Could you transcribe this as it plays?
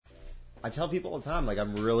I tell people all the time, like,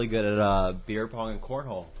 I'm really good at beer pong and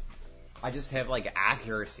cornhole. I just have, like,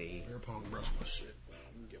 accuracy. Beer pong, bro, my shit.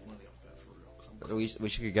 You get money off that for real. We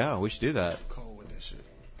should go. We should do that. Cold with that shit.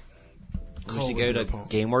 We should go to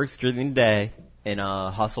GameWorks during the day and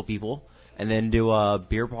hustle people, and then do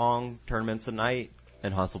beer pong tournaments at night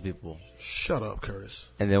and hustle people. Shut up, Curtis.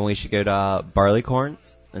 And then we should go to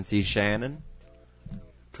Barleycorns and see Shannon.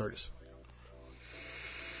 Curtis.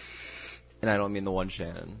 And I don't mean the one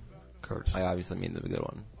Shannon. Curtis. I obviously mean the good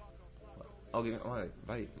one. I'll give me my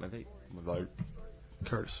vape. My vape.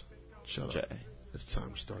 Curtis. Shut up. Jay. It's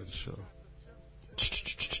time to start the show.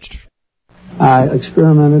 I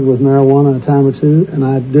experimented with marijuana a time or two, and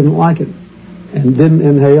I didn't like it, and didn't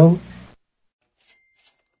inhale.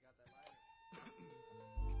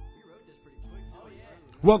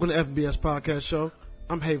 Welcome to FBS Podcast Show.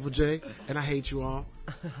 I'm Hateful J, and I hate you all.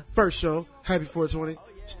 First show, happy 420.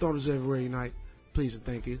 Stoners everywhere unite. Please and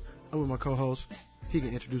thank you. I'm with my co-host. He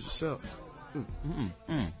can introduce himself.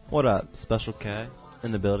 What up? Special K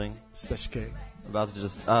in the building. Special K. About to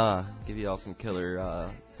just give you all some killer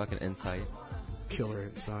fucking insight. Killer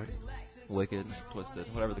insight. Wicked, twisted,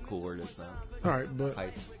 whatever the cool word is now. All right, but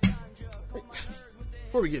Hype.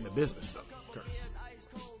 before we get into business stuff, Curtis,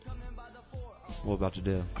 What about to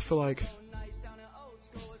do? I feel like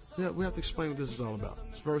we have to explain what this is all about.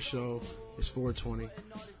 It's first show. It's 420.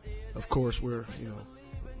 Of course, we are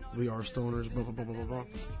stoners, blah, blah, blah, blah, blah, blah.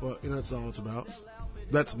 But, that's all it's about.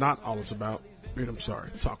 That's not all it's about. I'm sorry.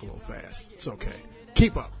 Talk a little fast. It's okay.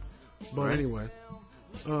 Keep up. But anyway,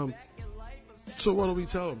 so what do we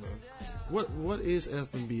tell them, man? What is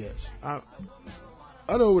FMBS? I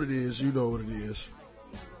know what it is. You know what it is.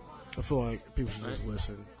 I feel like people should just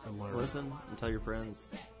listen and learn. Listen and tell your friends.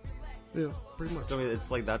 Yeah, pretty much. I mean, it's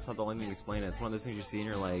like that's not the only thing to explain it. It's one of those things you see and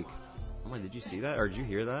you're like, oh my, did you see that? Or did you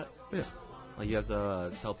hear that? Yeah. Like, you have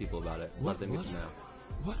to tell people about it. Let them get to know.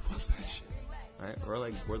 What was that shit? Right?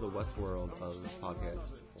 We're the Westworld of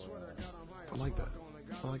podcasts. I like that.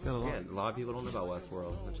 I like that a lot. Yeah, a lot of people don't know about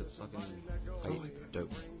Westworld, which is fucking like that.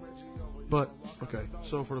 dope. But, okay,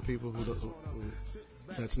 so for the people who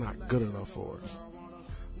that's not good enough for,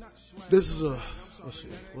 this is let's see,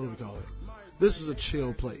 what do we call it? This is a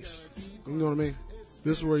chill place. You know what I mean?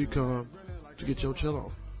 This is where you come to get your chill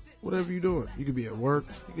on. Whatever you're doing. You could be at work.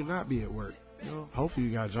 You could not be at work. Hopefully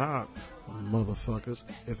you got a job, motherfuckers.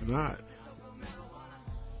 If not,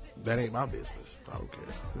 that ain't my business. I don't care.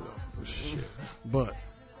 Shit. But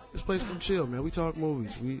this place can chill, man. We talk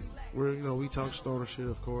movies. We talk stoner shit,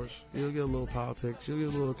 of course. You'll get a little politics. You'll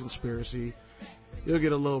get a little conspiracy. You'll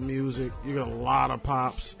get a little music. You get a lot of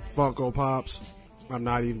pops, Funko Pops. I'm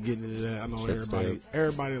not even getting into that. I know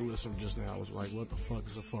everybody that listened just now was like, what the fuck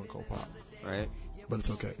is a Funko Pop? Right? But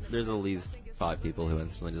it's okay. There's at least 5 people who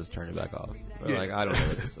instantly just turn it back off. They're like, I don't know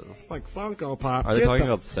what this is. Like Funko Pop. Are they talking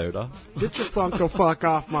about soda? Get your Funko fuck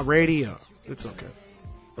off my radio. It's okay.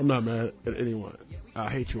 I'm not mad at anyone. I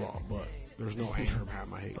hate you all, but there's no anger behind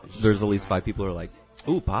my hate. There's at least 5 people who are like,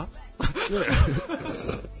 ooh, Pops?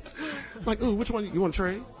 Like, ooh, which one? You want to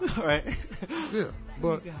trade? All right. Yeah,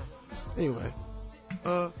 but anyway,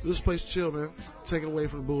 this place chill, man. Taking away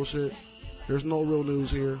from the bullshit. There's no real news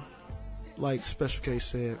here. Like Special K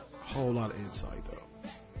said, a whole lot of insight, though.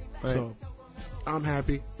 Right. So, I'm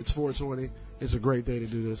happy. It's 420. It's a great day to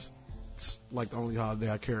do this. It's like the only holiday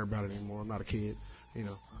I care about anymore. I'm not a kid,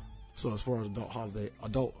 So as far as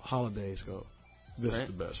adult holidays go, this is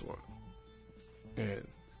the best one. And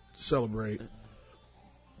celebrate.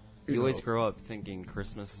 You always grow up thinking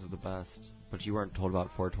Christmas is the best, but you weren't told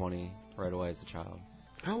about 420 right away as a child.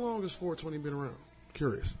 How long has 420 been around?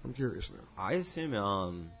 I'm curious now. I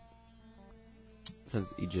assume since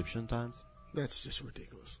Egyptian times. That's just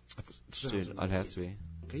ridiculous. Dude, it has to be.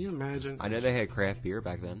 Can you imagine? I know they had craft beer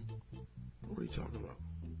back then. What are you talking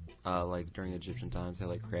about? Like during Egyptian times, they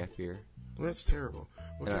had like craft beer. Well, that's terrible.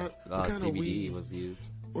 What kind CBD of weed was used.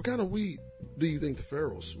 What kind of weed do you think the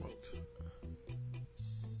pharaohs smoked?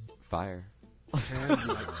 Fire.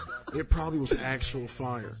 It probably was actual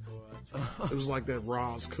fire. It was like that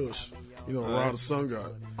Roz Kush, Ra the Sun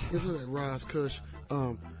God. Give me that Roz Kush.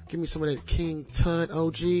 Give me some of that King Tut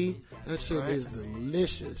OG. That shit is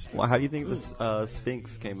delicious. Well, how do you think this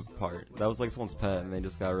Sphinx came apart? That was like someone's pet, and they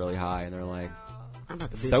just got really high, and they're like,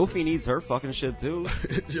 Sophie needs her fucking shit too.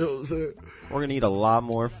 You know what I'm saying? We're gonna need a lot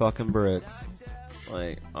more fucking bricks.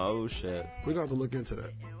 Like, oh shit. We're gonna have to look into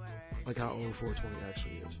that. Like how old 420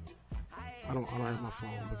 actually is. I don't have my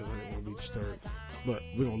phone because I didn't want to be disturbed. But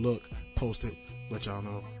we're gonna look, post it, let y'all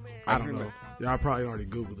know. I don't know. Yeah, I probably already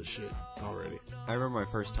Googled the shit already. I remember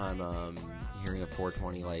my first time hearing a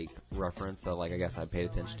 420 like reference that like I guess I paid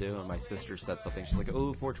attention to, and my sister said something. She's like,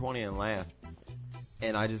 "Ooh, 420," and laughed.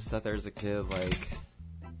 And I just sat there as a kid like,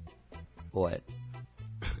 what?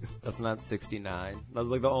 That's not 69. That was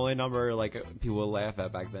like the only number like people would laugh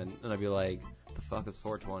at back then, and I'd be like, "The fuck is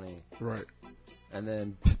 420?" Right. And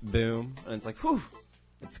then boom, and it's like, whew,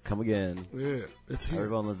 it's come again. Yeah, it's here.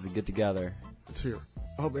 Everyone, let's get together. It's here.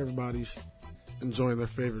 I hope everybody's enjoying their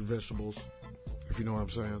favorite vegetables, if you know what I'm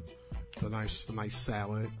saying. The nice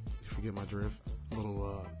salad, if you get my drift. A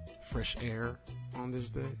little fresh air on this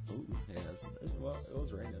day. Ooh, yeah, well, it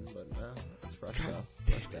was raining, but it's fresh God out.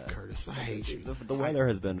 damn it, Curtis. I hate you. The weather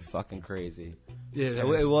has been fucking crazy. Yeah,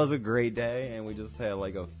 it was a great day, and we just had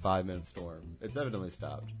like a 5-minute storm. It's evidently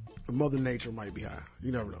stopped. Mother Nature might be high.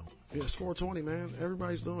 You never know. Yeah, it's 420, man.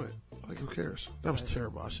 Everybody's doing it. Like, who cares? That was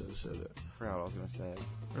terrible. I should have said that. I forgot what I was going to say.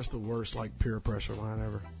 That's the worst, like, peer pressure line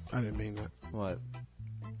ever. I didn't mean that. What?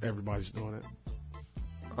 Everybody's doing it.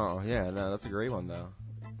 Oh, yeah. No, that's a great one, though.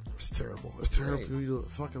 It's terrible. It's terrible for you to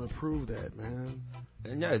fucking approve that, man.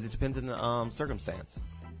 No, it depends on the circumstance.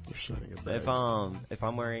 You're shutting it back. If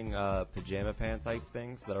I'm wearing pajama pant type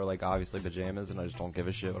things that are like obviously pajamas and I just don't give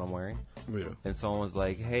a shit what I'm wearing, yeah. And someone was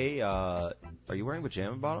like, "Hey, are you wearing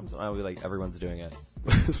pajama bottoms?" And I would be like, "Everyone's doing it."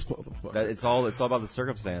 This motherfucker. It's all about the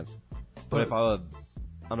circumstance. But if I'm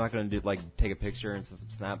not gonna take a picture and send some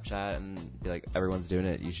Snapchat and be like, "Everyone's doing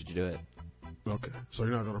it, you should do it." Okay, so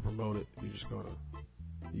you're not gonna promote it. You're just gonna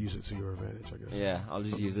use it to your advantage, I guess. Yeah, I'll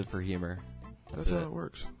just use it for humor. That's how it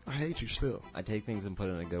works. I hate you still. I take things and put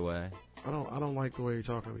it in a good way. I don't like the way you're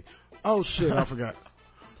talking to me. Oh shit, I forgot.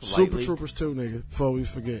 Lightly. Super Troopers 2, nigga. Before we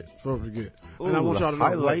forget. Ooh, and I want y'all to know,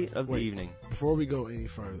 highlight of the evening. Before we go any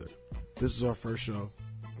further, this is our first show.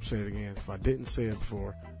 I'm saying it again. If I didn't say it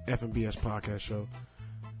before, FNBS podcast show.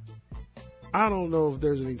 I don't know if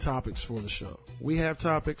there's any topics for the show. We have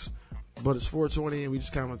topics, but it's 420 and we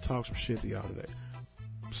just kind of talk some shit to y'all today.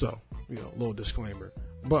 So, a little disclaimer.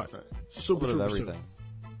 But Super Troopers 2.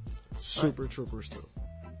 Super Troopers 2.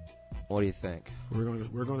 What do you think?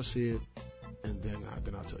 We're gonna see it, and then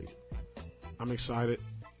I'll tell you. I'm excited.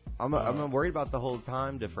 I'm worried about the whole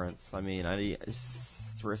time difference. I mean,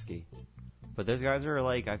 it's risky. But those guys are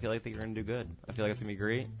like, I feel like they're gonna do good. I feel like it's gonna be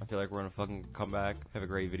great. I feel like we're gonna fucking come back, have a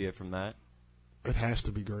great video from that. It has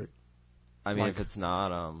to be great. I mean, if it's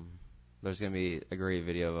not, there's gonna be a great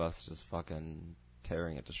video of us just fucking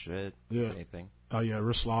tearing it to shit. Yeah. Anything. Oh yeah,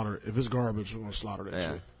 we're slaughter. If it's garbage, we're gonna slaughter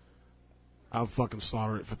that shit. I'll fucking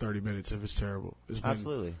slaughter it for 30 minutes if it's terrible. It's been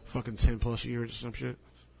absolutely fucking 10 plus years or some shit.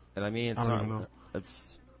 And I mean, I don't even know.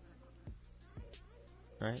 It's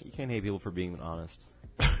right. You can't hate people for being honest.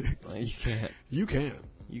 You can't. You can.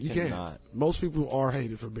 You cannot. Most people are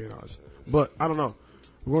hated for being honest, but I don't know.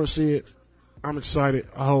 We're gonna see it. I'm excited.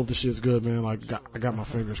 I hope this shit's good, man. Like, I got my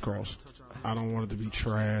fingers crossed. I don't want it to be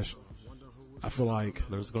trash. I feel like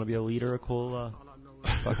there's going to be a leader, a cool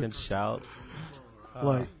fucking shout.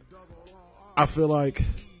 I feel like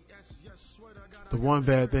the one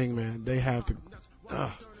bad thing, man, they have to,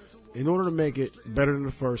 in order to make it better than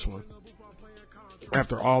the first one,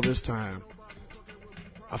 after all this time,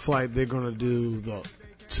 I feel like they're going to do the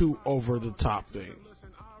too over the top thing.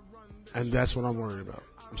 And that's what I'm worried about.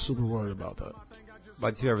 I'm super worried about that.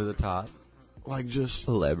 By too over the top? Like, just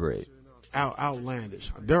elaborate. Outlandish.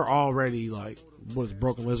 They're already like, what is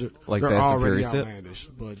Broken Lizard? Like they're Fast and already Furious outlandish,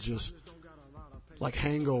 but just like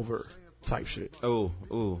Hangover type shit.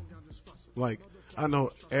 Ooh. Like, I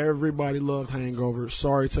know everybody loved Hangover.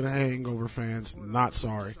 Sorry to the Hangover fans, not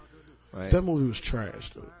sorry. Right. That movie was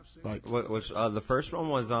trash, dude. Like, the first one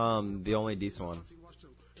was the only decent one.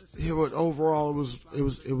 Yeah, but overall it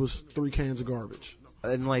was 3 cans of garbage.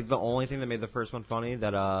 And like the only thing that made the first one funny,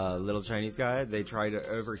 that little Chinese guy, they tried to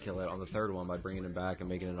overkill it on the third one by bringing him back and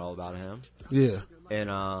making it all about him. Yeah. And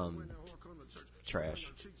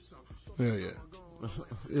trash. Yeah.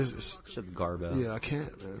 It's shit's garbage. Yeah, I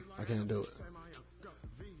can't, man. I can't do it.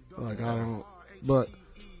 Like, I don't. But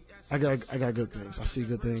I got good things. I see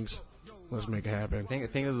good things. Let's make it happen. Think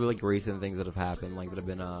of the like recent things that have happened, like that have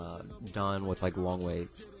been done with like long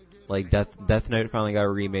waits. Like Death Note finally got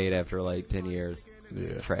remade after like 10 years.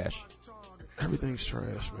 Yeah. Trash. Everything's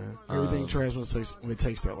trash, man. Everything's trash when it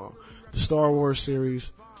takes that long. The Star Wars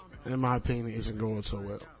series, in my opinion, isn't going so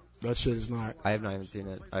well. That shit is not. I have not even seen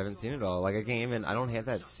it. I haven't seen it all. Like I don't have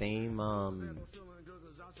that same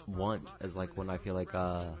want as like when I feel like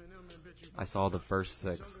I saw the first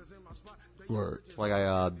 6. Word. Like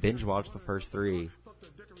I binge watched the first 3,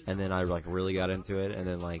 and then I like really got into it, and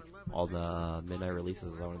then like all the midnight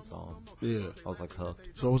releases I went and saw them. Yeah. I was like hooked.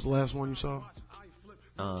 So what was the last one you saw?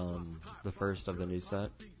 The first of the new set.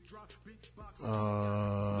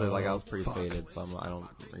 But But like I was pretty faded, so I don't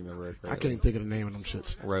remember it. I can't think of the name of them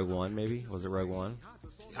shits. Rogue One, maybe? Was it Rogue One?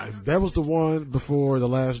 That was the one before The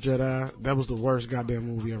Last Jedi. That was the worst goddamn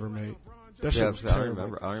movie ever made. That shit was I don't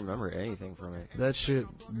terrible. remember anything from it. That shit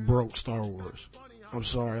broke Star Wars. I'm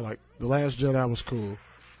sorry. Like, The Last Jedi was cool.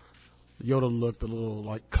 Yoda looked a little,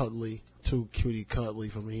 like, cuddly. Too cutie cuddly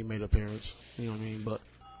for me. He made appearance. You know what I mean? But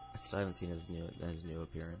I still haven't seen his new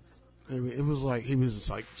appearance. it was like, he was just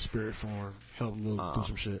like spirit form. Helped Luke do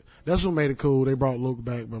some shit. That's what made it cool. They brought Luke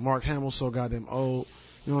back. But Mark Hamill's so goddamn old.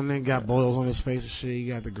 You know what I mean? Got boils on his face and shit. He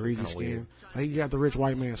got the greasy skin. Weird. Like, he got the rich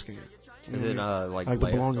white man skin. You Is know it what I mean? like the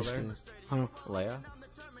Leia belonging still there? skin? Huh? Leia?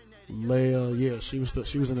 Leia, yeah, she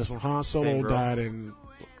was in this one. Han Same Solo girl? died in,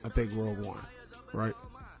 I think, Rogue One, right?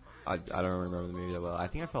 I don't remember the movie that well. I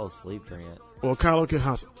think I fell asleep during it. Well, Kylo Kid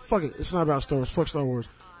Han Solo. Fuck it, it's not about Star Wars. Fuck Star Wars.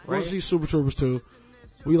 I want Right. to see Super Troopers 2.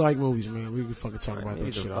 We like movies, man. We can fucking talk about that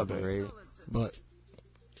Movies are shit all fucking day. great. But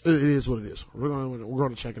it is what it is. We're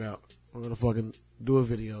going to check it out. We're going to fucking do a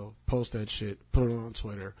video, post that shit, put it on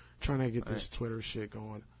Twitter. Trying to get this Twitter shit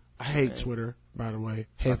going. I hate Twitter, by the way.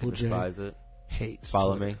 Hateful Fucking J. despise it. Hates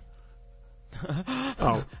Follow Twitter. me.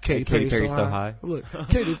 Oh, Katy Perry's so high. Look,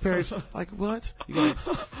 Katy Perry's like, what? You got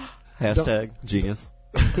Hashtag genius.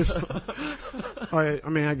 All right, I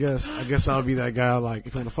mean, I guess I'll be that guy. Like,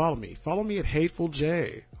 if you want to follow me at Hateful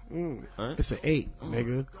J. Alright. It's an 8,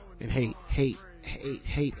 nigga, and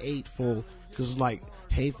hateful, because it's like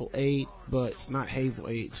Hateful 8, but it's not Hateful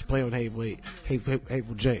 8. It's play on Hateful 8,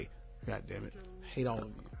 Hateful J. God damn it, hate all of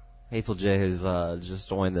you. Hateful J has just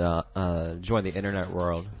joined the internet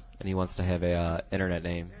world, and he wants to have a internet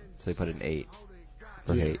name, so he put an 8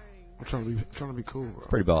 for Yeah. hate. I'm trying to be cool, bro.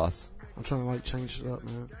 Pretty boss. I'm trying to like change it up,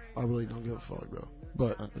 man. I really don't give a fuck, bro.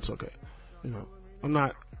 But it's okay. You know, I'm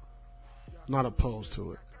not opposed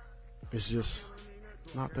to it. It's just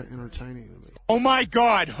not that entertaining to me. Oh my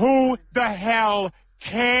God, who the hell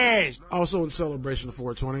cares? Also, in celebration of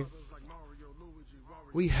 420,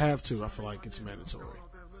 we have to. I feel like it's mandatory.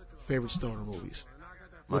 Favorite stoner movies.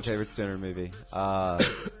 My favorite stoner movie.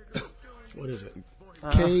 What is it?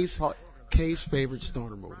 K's favorite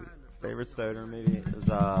stoner movie. Favorite stoner movie is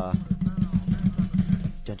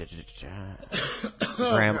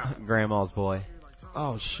Grandma's Boy.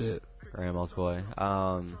 Oh shit. Grandma's Boy.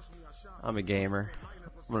 I'm a gamer.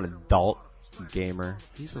 I'm an adult gamer.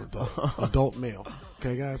 He's an adult male.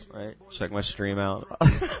 Okay, guys. Right? Check my stream out.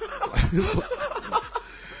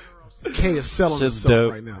 K is selling Shit's himself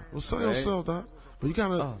dope. right now. Well, sell Right? yourself, dog. But you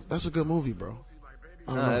gotta. That's a good movie, bro.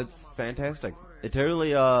 I don't know. It's fantastic. It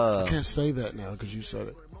totally I can't say that now because you said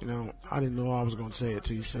it. You know, I didn't know I was going to say it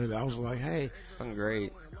till you said it. I was like, hey, it's fucking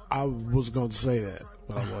great. I was going to say that,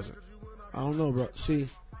 but I wasn't. I don't know, bro. See,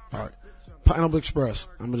 all right, Pineapple Express.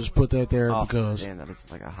 I'm gonna just put that there Oh, because damn, that is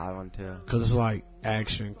like a hot one too. it's like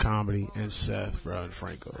action, comedy, and Seth, bro, and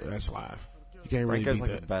Franco. That's live. You can't really Franco's beat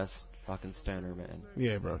like that. the best fucking stoner, man.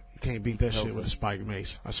 Yeah, bro. You can't beat that shit Kills with a it. spike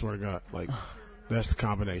mace. I swear to God. Like, that's the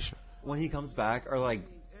combination. When he comes back, or like,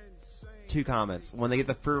 2 comments. When they get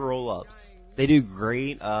the fruit roll-ups, they do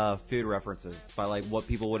great food references by like what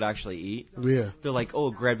people would actually eat. Yeah. They're like,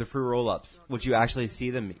 oh, grab the fruit roll-ups, which you actually see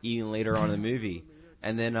them eating later on in the movie.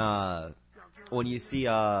 And then when you see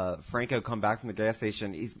Franco come back from the gas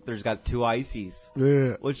station, there's got 2 ices.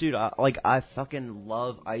 Yeah. Which, dude, I fucking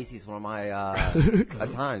love ices. One of my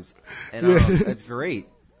at times, and it's great.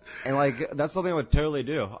 And like that's something I would totally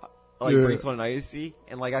do. Like Yeah. bring someone an icy,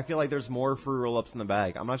 and like I feel like there's more fruit roll-ups in the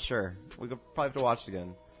bag. I'm not sure. We could probably have to watch it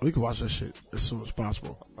again. We can watch that shit as soon as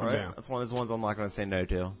possible. All I'm right, down. that's one of those ones I'm not going to say no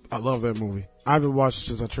to. I love that movie. I haven't watched it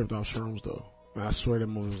since I tripped off shrooms, though. Man, I swear that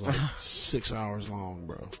movie was like 6 hours long,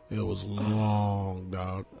 bro. It was long,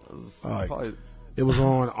 dog. Like, Probably, it was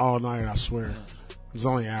on all night, I swear. It was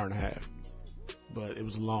only an hour and a half. But it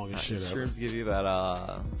was long as shit ever. shrooms give you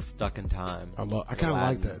that stuck in time. I kind of like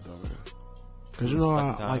Aladdin. that, though, man. Because, you know,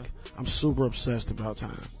 Stuck in time. I'm super obsessed about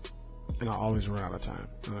time. And I always run out of time.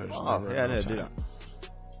 And I just Oh, never yeah, run no, out of dude. time.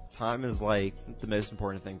 Time is like the most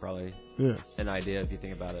important thing, probably. Yeah. An idea if you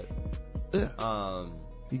think about it. Yeah.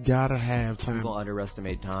 You gotta have time People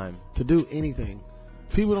underestimate time. to do anything.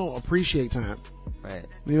 People don't appreciate time. Right.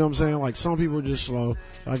 You know what I'm saying? Like, some people are just slow.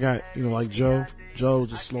 I got, you know, like Joe.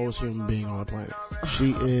 Joe's the slowest human being on the planet.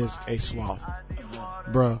 She is a sloth.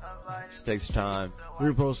 Bruh. Just takes time. We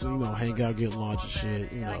were supposed to, you know, hang out, get lunch and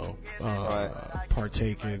shit, you know,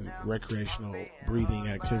 partake in recreational breathing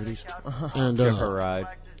activities. And, Go for a ride.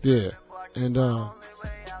 yeah. And,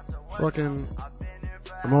 fucking,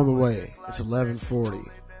 I'm on the way. It's 11:40.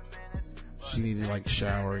 She needed, like,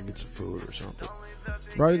 shower and get some food or something.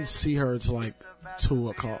 Bro, I didn't see her until like 2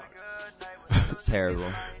 o'clock. It's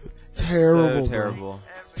terrible. Terrible, So bro. terrible.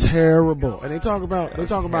 Terrible. And they talk about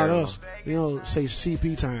terrible. us. You know, say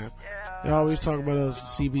CP time. They always talk about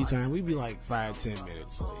us CP time. We'd be like 5-10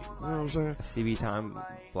 minutes late. You know what I'm saying? CB time,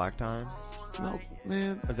 black time. No,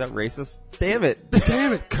 man. Is that racist? Damn it.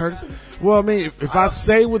 Damn it, Curtis. Well, I mean, if I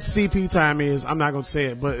say what CP time is, I'm not gonna say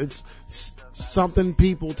it, but it's something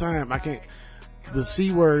people time. I can't. The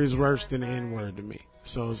C word is worse than the N word to me.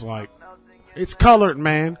 So it's like, it's colored,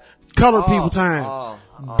 man. Colored people time.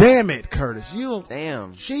 Damn it, Curtis. You don't.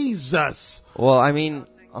 Damn. Jesus. Well, I mean,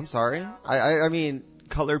 I'm sorry. I mean,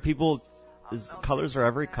 colored people, colors are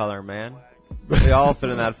every color, man. They all fit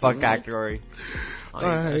in that fuck category.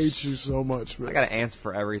 I hate you so much, man. I got an answer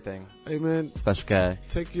for everything. Hey, man, Special K.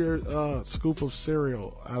 take your scoop of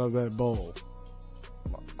cereal out of that bowl.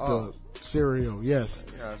 The cereal, yes.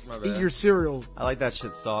 Yeah, that's my Eat bad. your cereal. I like that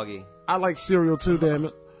shit soggy. I like cereal too, damn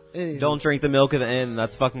it. Anyway, Don't drink the milk at the end.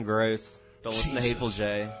 That's fucking gross. Don't listen to Jesus. Hateful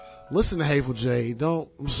J. listen to Hateful J.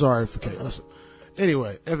 I'm sorry for Kate. Listen.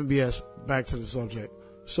 Anyway, FNBS, back to the subject.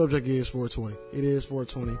 Subject is 420. It is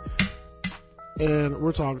 420. And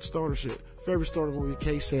we're talking stoner shit. Favorite stoner movie,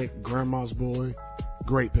 K-Sec, Grandma's Boy.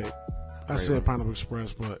 Great pick. I said Pineapple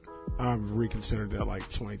Express, but I've reconsidered that like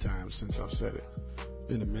 20 times since I've said it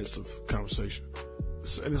in the midst of conversation.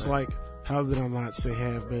 And it's like, how did I not say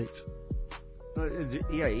Half-Baked?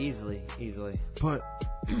 Yeah, easily. But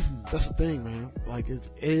that's the thing, man. Like it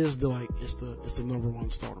is it's the number one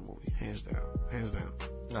stoner movie, hands down.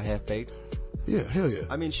 I half baked. Yeah, hell yeah.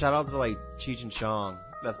 I mean, shout out to like Cheech and Chong.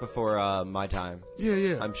 That's before my time.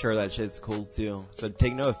 Yeah. I'm sure that shit's cool too. So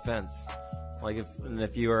take no offense. Like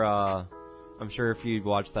if you were, I'm sure if you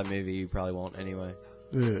watched that movie, you probably won't anyway.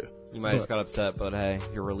 Yeah. You might have just got upset, but hey,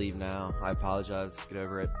 you're relieved now. I apologize. Get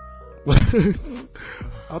over it.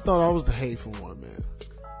 I thought I was the hateful one, man.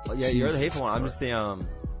 Well, yeah, you're the Jesus hateful one. I'm Christ. just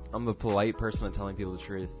I'm the polite person at telling people the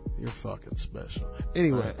truth. You're fucking special.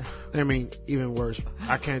 Anyway, I mean, even worse,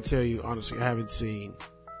 I can't tell you, honestly, I haven't seen,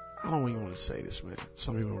 I don't even want to say this, man.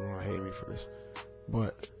 Some people are going to hate me for this.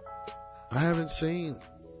 But I haven't seen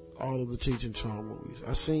all of the Cheech and Chong movies.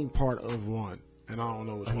 I've seen part of one, and I don't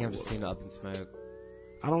know which I think one I've it just was. seen Up in Smoke.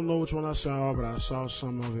 I don't know which one I saw, but I saw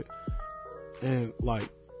some of it. And, like,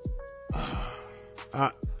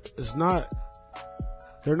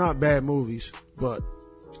 they're not bad movies, but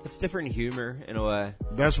It's different humor in a way.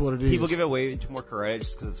 that's what it is. People give it way too more credit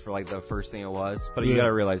just because it's for like the first thing it was, but you Yeah.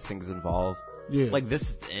 gotta realize things involved. Yeah. Like This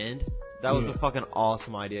Is the End. That was Yeah. a fucking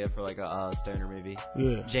awesome idea for like a stoner movie.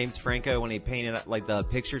 Yeah. James Franco, when he painted like the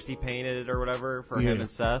pictures he painted or whatever for him Yeah. and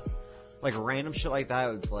Seth, like random shit like that.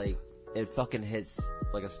 It's like it fucking hits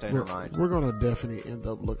like a stoner mind. We're gonna definitely end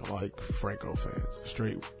up looking like Franco fans.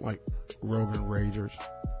 Straight, like Rogan Ragers.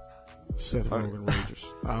 Seth Rogen Ragers.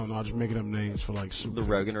 I don't know, I'm just making up names for like super The fans.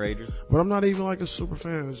 Rogan Ragers. But I'm not even like a super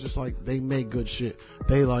fan. It's just like they make good shit.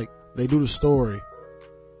 They do the story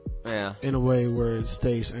Yeah, in a way where it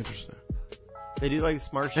stays interesting. they do like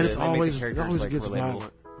smart shit. And it's They make the always, it characters, always like, gets relatable.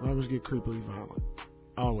 violent. It always get creepily violent.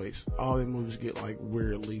 Always. All the movies get like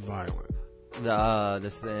weirdly violent.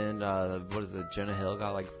 This is the end. What is it? Jonah Hill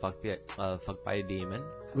got like fucked by a demon.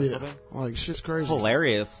 Or Yeah. something? Like shit's crazy.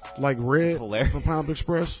 Hilarious. Like Red It's hilarious. from Pineapple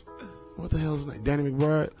Express. What the hell is his name? Danny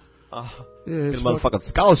McBride? Yeah, Get it's a motherfucking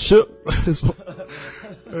scholarship. It's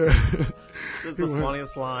It's the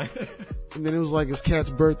funniest line. And then it was like his cat's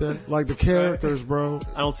birthday. Like the characters, bro.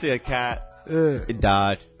 I don't see a cat. Yeah. It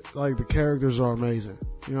died. Like the characters are amazing.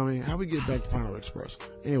 You know what I mean? How we get back to Pineapple Express?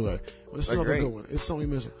 Anyway, it's They're another great. good one. It's something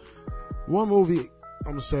missing. One movie,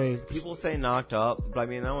 I'm gonna say. People say Knocked Up, but I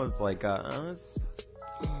mean that was like I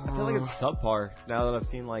feel like it's subpar now that I've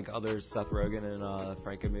seen like other Seth Rogen and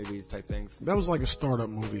Franco movies type things. That was like a startup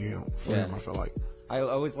movie for him, Yeah. I feel like. I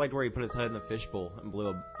always liked where he put his head in the fishbowl and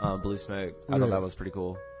blew smoke. I Yeah. thought that was pretty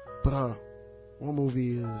cool. But one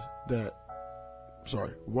movie that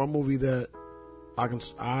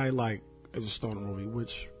I like as a stoner movie,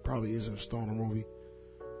 which probably isn't a stoner movie.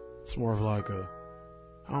 It's more of like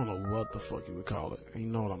I don't know what the fuck you would call it. And you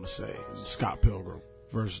know what I'm gonna say. It's Scott Pilgrim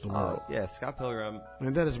versus the World. Yeah, Scott Pilgrim.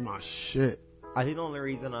 Man, that is my shit. I think the only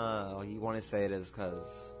reason you want to say it is because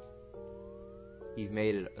you've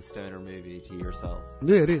made it a stoner movie to yourself.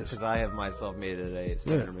 Yeah, it is. Because I have myself made it a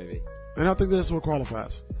stoner Yeah. movie. And I think that's what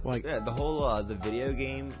qualifies. Like, Yeah, the whole the video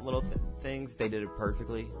game little things, they did it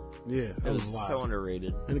perfectly. yeah, It that was was live. so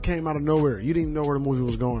underrated. And it came out of nowhere. You didn't even know where the movie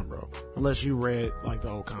was going, bro. Unless you read, like, the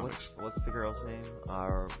old comics. What's the girl's name?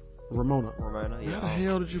 Ramona. Ramona. Yeah. How the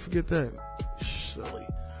hell did you forget that? Silly.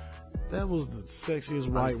 That was the sexiest I was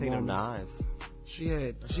white thinking of woman. Knives.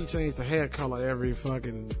 She changed her hair color every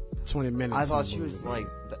fucking 20 minutes. I thought of the she movie. was like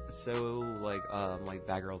like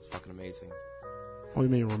that girl's fucking amazing. What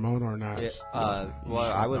do you mean, Ramona or Knives? Well,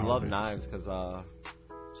 I would love Knives because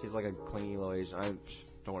she's like a clingy little Asian. I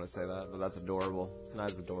don't want to say that, but that's adorable.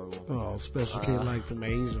 Knives adorable. Oh, special kid like them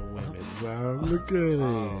Asian women. Look at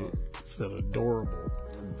it. It's adorable.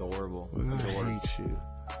 Adorable. I hate you.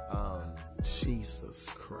 Jesus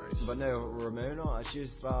Christ. But no, Ramona,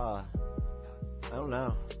 she's I don't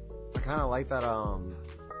know. I kind of like that.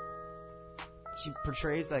 She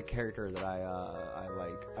portrays that character that I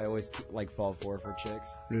like. I always fall for chicks.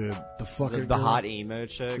 Yeah, the fucking The hot emo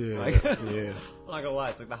chick. Yeah, Like, yeah. I'm not gonna lie,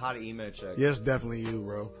 it's like the hot emo chick. Yes, definitely you,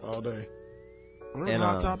 bro. All day. Remember And,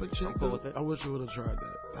 Hot Topic chick? I'm cool with it. I wish you would have tried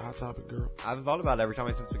that. The Hot Topic girl. I've thought about it every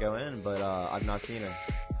time since we go in, but I've not seen her.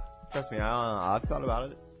 Trust me, I've thought about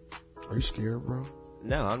it. Are you scared, bro?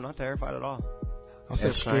 No, I'm not terrified at all. I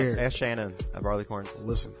said scared. Ask Shannon at Barleycorns.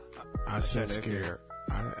 Listen, I said Shannon, if you're- scared.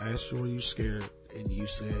 I asked you, were you scared? And you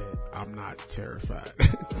said, I'm not terrified.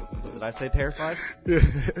 Did I say terrified? You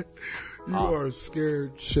are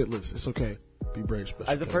scared shitless. It's okay. Be brave,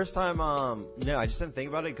 special. The first time, no, I just didn't think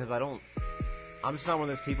about it because I'm just not one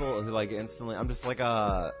of those people who like instantly, I'm just like,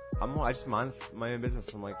 I just mind my own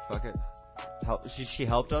business. I'm like, fuck it. She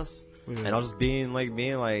helped us. Yeah. And I was just being like,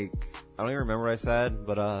 I don't even remember what I said,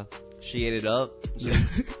 but, she ate it up.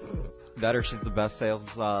 That or she's the best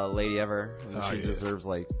sales, lady ever. And she deserves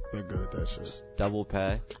like, they're good at that shit. just double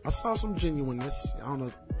pay. I saw some genuineness, I don't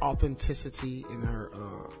know, authenticity in her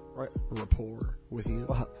rapport with you.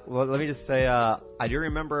 Well, let me just say, I do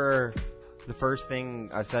remember the first thing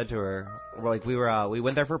I said to her. We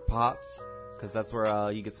went there for Pops, because that's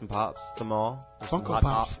where you get some Pops, the mall. There's some Funko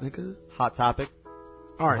Pops, nigga. Hot Topic.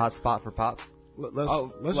 All right. Hot spot for Pops.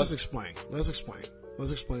 Let's just explain. Let's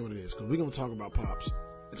explain what it is, because we're going to talk about Pops.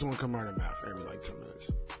 It's going to come out of your mouth every like 10 minutes.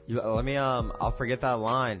 Let me, I'll forget that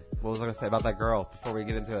line. What was I going to say about that girl before we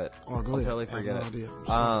get into it? Oh, go I'll ahead. totally I have forget no it. idea.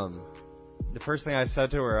 I'm sorry. The first thing I said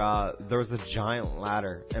to her, there was a giant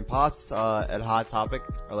ladder, and Pops at Hot Topic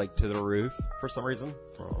are like to the roof for some reason.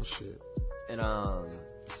 Oh, shit. And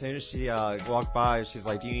as soon as she walked by, she's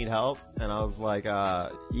like, "Do you need help?" And I was like,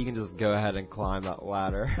 "You can just go ahead and climb that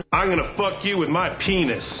ladder." I'm gonna fuck you with my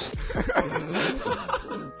penis.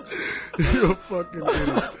 You're a fucking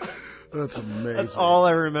idiot. That's amazing. That's all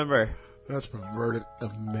I remember. That's perverted.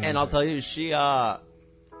 Amazing. And I'll tell you, she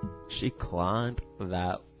climbed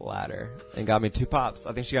that ladder and got me 2 Pops.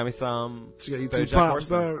 I think she got me some. She got you 2 BoJack Pops,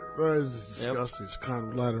 Horseman. dog. That is disgusting. She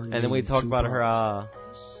climbed the ladder. And then we talked about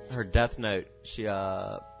her Death Note. She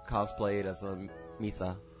cosplayed as a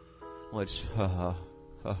Misa, which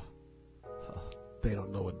they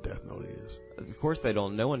don't know what Death Note is. of course they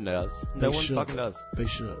don't. No one does. No one fucking does. They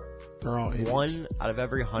should. They're all idiots. 1 out of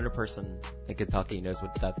every 100 person in Kentucky knows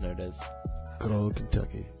what Death Note is. Good old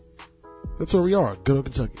Kentucky. That's where we are. Good old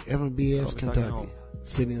Kentucky. FNBS, Kentucky Kentucky. home.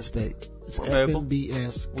 City and state. It's We're mobile.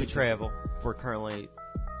 FNBS. We travel. We're currently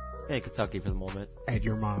in Kentucky for the moment. At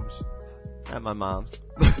your mom's. At my mom's.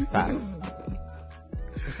 Facts.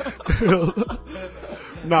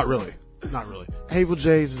 Not really. Not really. Havel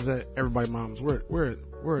J's is at everybody's mom's. We're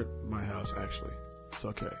at my house, actually. It's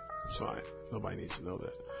okay. It's fine. Nobody needs to know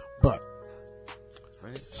that. But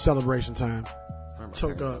Right? celebration time. We're at my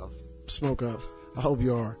Choke parents' up. house. Smoke up. I hope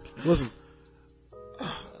you are. Listen,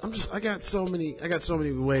 I got so many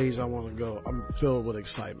ways I want to go. I'm filled with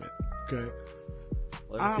excitement. Okay.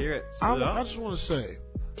 Let's hear it. Spit it I out. just want to say,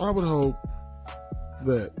 I would hope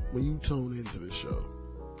that when you tune into this show,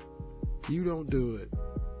 you don't do it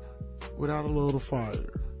without a little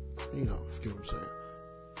fire. You know, if you get what I'm saying.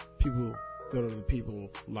 People that are the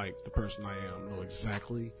people like the person I am know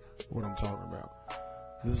exactly what I'm talking about.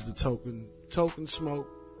 This is the token smoke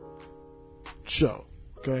show.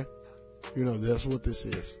 Okay? You know, that's what this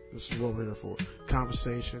is. This is what we're here for.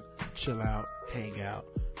 Conversation, chill out, hang out,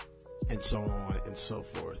 and so on and so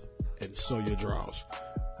forth. And so your draws.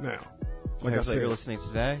 Now, like I Hopefully said, you're listening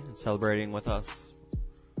today and celebrating with us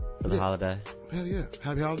for the holiday. hell yeah.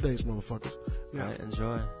 Happy holidays, motherfuckers. Now, Right,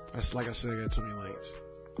 enjoy. that's like I said, I got too many lanes.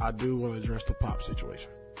 I do want to address the pop situation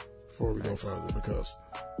before we go further because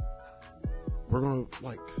we're going to,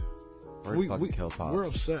 like, We're gonna fucking kill Pops. we're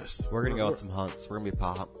obsessed. We're gonna go on some hunts. We're gonna be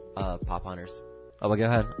pop hunters. Oh, well, go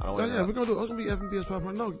ahead. I don't Oh, want yeah, we're going to do, it's going to be FNBS Pop.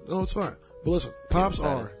 No, it's fine. But listen, Pops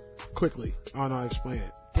excited. are, quickly, I don't know how to explain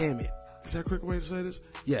it. Damn it. Is there a quick way to say this?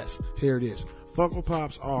 Yes, here it is. Funko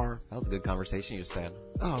Pops are, That was a good conversation you just had.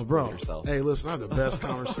 oh, bro. With yourself. Hey, listen, I have the best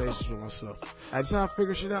conversations with myself. That's how I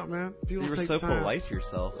figure shit out, man. People You were take so time. polite to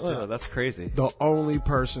yourself. Too. Yeah. That's crazy. The only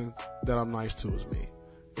person that I'm nice to is me.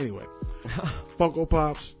 Anyway, Funko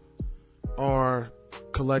Pops are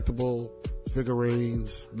collectible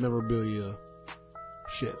figurines, memorabilia,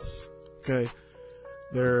 shits. Okay?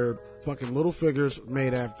 They're fucking little figures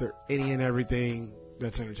made after any and everything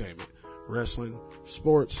that's entertainment. Wrestling,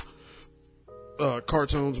 sports,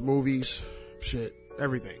 cartoons, movies, shit,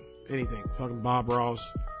 everything. Anything. Fucking Bob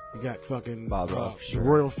Ross. You got fucking Bob Ross, the sure.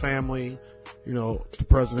 royal family, you know, the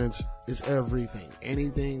presidents. It's everything.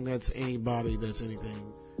 Anything that's anybody that's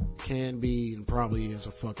anything can be and probably is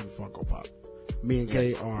a fucking Funko Pop. Me and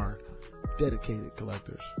Kay are dedicated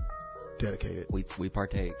collectors. Dedicated. We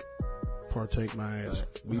partake. Partake my ass.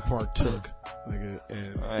 We partook, nigga,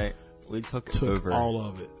 and Alright. We took over all all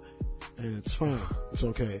of it. And it's fine. It's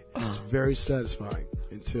okay. It's very satisfying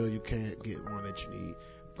until you can't get one that you need. And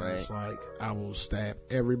Right. It's like, I will stab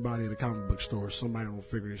everybody in the comic book store. Somebody will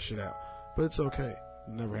figure this shit out. But it's okay.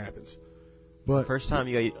 It never happens. But First time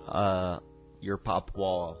you got your pop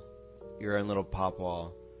wall, your own little pop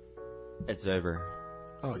wall, it's over.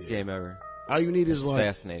 oh, It's yeah. game over. All you need is like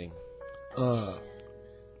Fascinating.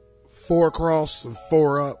 4 across and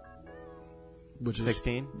 4 up. Which is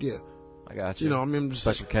 16? Yeah. I got you. You know, I mean, I'm just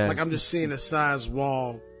Special K. like I'm just seeing a size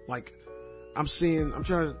wall. Like I'm trying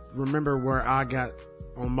to remember where I got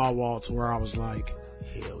on my wall to where I was like,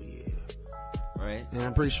 hell yeah. Right? And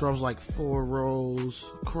I'm pretty sure I was like 4 rows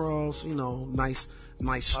across. You know, nice,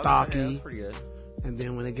 Yeah, stocky. that's pretty good. And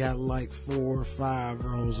then when it got like 4 or 5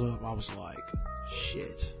 rows up, I was like,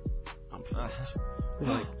 shit, I'm fucked.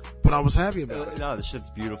 Like, but I was happy about it. No, this shit's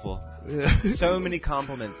beautiful. Yeah. So many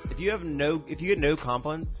compliments. If you get no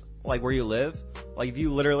compliments, like where you live, like if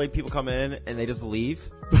you literally people come in and they just leave,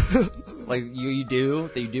 like you do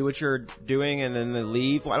what you're doing and then they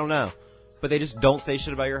leave. Well, I don't know, but they just don't say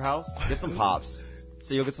shit about your house. Get some pops,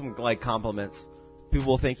 so you'll get some like compliments. People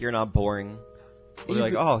will think you're not boring. They're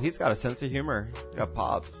like, oh, he's got a sense of humor. You got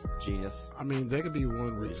pops, genius. I mean, there could be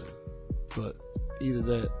one reason, but either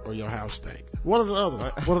that or your house stank. One or the other.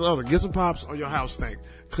 One or the other. Get some pops or your house stank.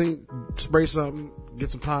 Clean, spray something,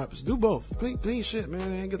 get some pops. Do both. Clean shit, man.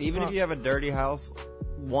 And get some Even pops. if you have a dirty house,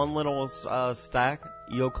 one little stack,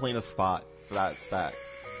 you'll clean a spot for that stack.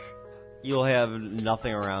 You'll have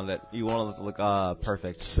nothing around it. You want it to look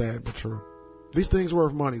perfect. Sad but true. These things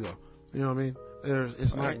worth money though. You know what I mean?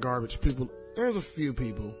 It's not Right. garbage. There's a few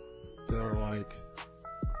people that are like,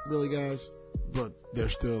 really guys, but they're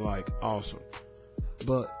still like awesome.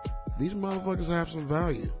 But these motherfuckers have some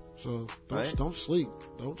value. So Right. don't sleep.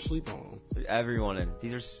 Don't sleep on them. Everyone in.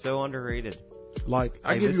 These are so underrated. Like,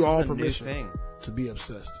 I Like, give this you is all the new permission thing. to be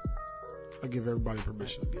obsessed. I give everybody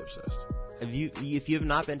permission to be obsessed. If you have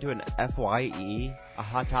not been to an FYE, a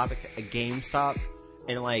Hot Topic, a GameStop,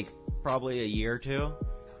 in like probably a year or two,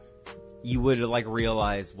 you would like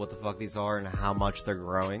realize what the fuck these are and how much they're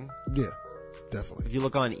growing. Yeah, definitely. If you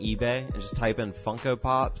look on eBay and just type in Funko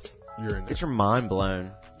Pops, You're in there. get your mind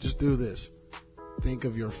blown. Just do this. Think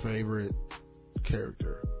of your favorite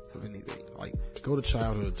character of anything. Like, go to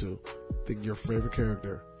childhood too. Think of your favorite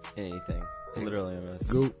character. Anything. Literally almost.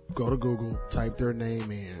 Go to Google, type their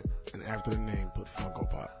name in, and after the name, put Funko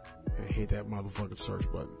Pop, and hit that motherfucking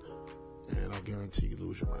search button. And I guarantee you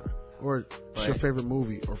lose your mind. Or it's your Right. favorite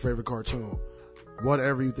movie or favorite cartoon.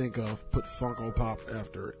 Whatever you think of, put Funko Pop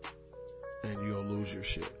after it, and you'll lose your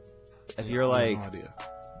shit. If you're No like, idea.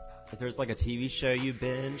 if there's like a TV show you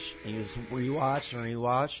binge and you just rewatch and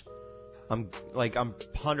rewatch, I'm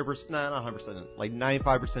 100%, not 100%, like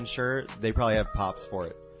 95% sure they probably have pops for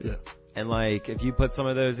it. Yeah. And like, if you put some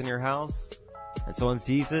of those in your house and someone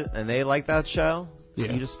sees it and they like that show,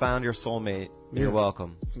 Yeah. you just found your soulmate. Yeah. You're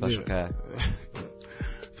welcome. Special Yeah. K.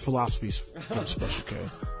 Philosophies from Special K.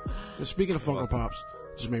 And speaking of Funko Pops,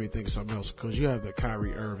 just made me think of something else, because you have the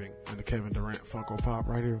Kyrie Irving and the Kevin Durant Funko Pop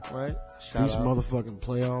right here. Right? These motherfucking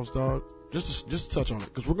playoffs, dog. Just to touch on it,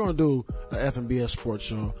 because we're gonna do a FNBS sports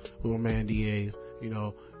show with my man DA. You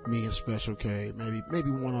know, me and Special K, maybe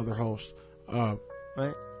one other host.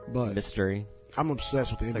 Right? But Mystery. I'm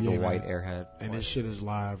obsessed with the It's NBA. like a white man. airhead. and this shit is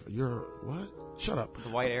live. You're what? Shut up. The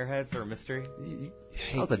white airhead for a mystery?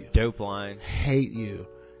 Hate That was a you. dope line. Hate you.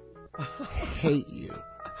 Hate you.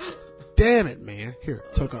 Damn it, man. Here,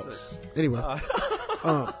 took up. Anyway.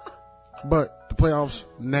 But the playoffs,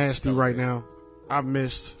 nasty right now. I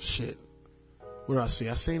missed shit. What did I see?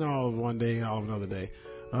 I seen all of one day and all of another day.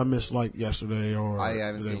 I missed like yesterday or I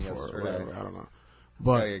haven't the day seen before, yesterday. whatever, I don't know. Gotta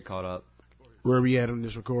But get caught up. where we at on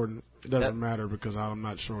this recording, it doesn't Yep. matter because I'm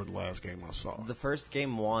not sure the last game I saw. The first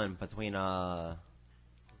game won between, They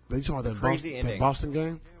talking about that crazy Boston, that ending. Boston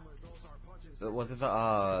game? was it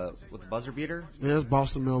with the buzzer beater? Yeah, it's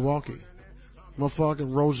Boston, Milwaukee.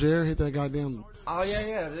 Motherfucking Rozier hit that goddamn. Oh,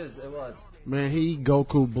 yeah, it is. It was. Man, he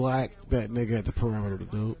Goku Black that nigga at the perimeter,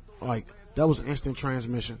 dude. Like, that was instant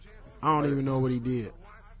transmission. I don't even know what he did.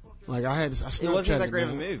 Like I Snapchatted It wasn't that great of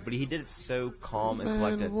a man. move, but he did it so calm and Man,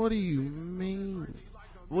 collected. what do you mean?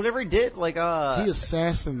 Whatever he did, like He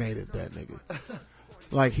assassinated that nigga.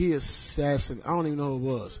 Like he assassinated. I don't even know who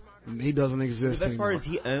it was. He doesn't exist the best anymore. part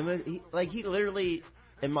is he literally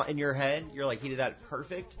in your head, you're like, he did that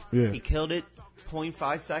perfect. Yeah. He killed it.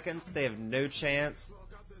 0.5 seconds. They have no chance.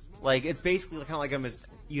 Like it's basically kind of like almost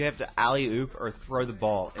you have to alley oop or throw the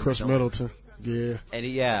ball. Chris instantly. Middleton. Yeah,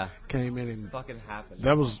 And came in and fucking happened.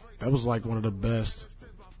 that was like one of the best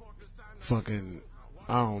fucking.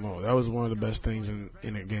 I don't know. That was one of the best things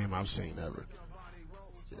in a game I've seen ever.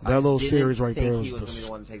 I That just little didn't series right think there he was was gonna be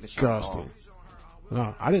the one to take the shot at all. disgusting.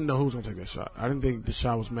 No, I didn't know who was gonna take that shot. I didn't think the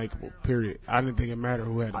shot was makeable. Period. I didn't think it mattered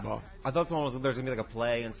who had the ball. I thought there was gonna be like a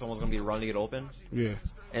play and someone was gonna be running to get open, Yeah,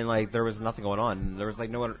 and like there was nothing going on. There was like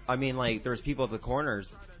no one. I mean, like there was people at the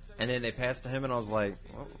corners, and then they passed to him, and I was like,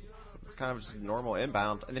 well, it's kind of just normal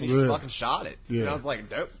inbound, and then he just Yeah. fucking shot it. Yeah. And I was like,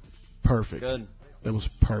 dope, perfect. good. It was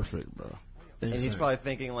perfect, bro. And he's Insane. probably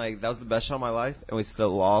thinking like that was the best shot of my life, and we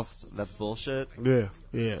still lost. That's bullshit. Yeah.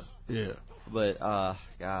 But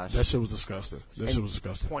gosh, That shit was disgusting. That shit was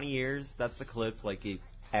disgusting. 20 years. That's the clip. Like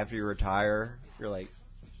after you retire, you're like,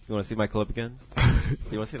 you want to see my clip again?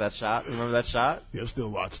 You want to see that shot? Remember that shot? Yeah, I'm still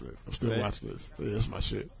watching it. I'm still Right. watching this. Yeah, it's my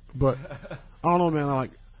shit. But I don't know, man.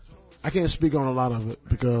 I can't speak on a lot of it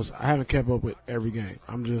because I haven't kept up with every game.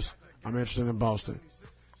 I'm interested in Boston.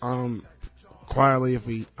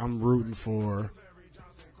 Quietly, I'm rooting for,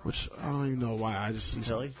 which I don't even know why. I just see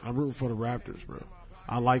Philly? I'm rooting for the Raptors, bro.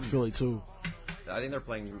 I like Philly too. I think they're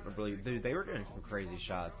playing really. Dude, they were doing some crazy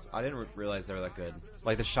shots. I didn't realize they were that good.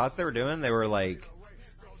 Like the shots they were doing, they were like.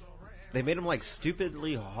 They made them like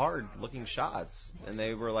stupidly hard looking shots, and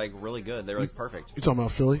they were like really good. They were like perfect. You talking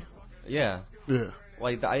about Philly? Yeah. Yeah.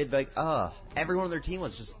 Like everyone on their team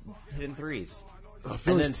was just hitting threes. And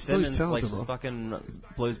Philly's, then Simmons talented, like just bro. fucking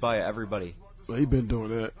blows by everybody. Well, he been doing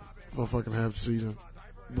that for fucking half the season.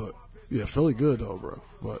 But yeah, Philly good though, bro.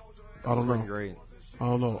 But I don't It's know. great. I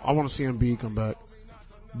don't know. I want to see Embiid come back.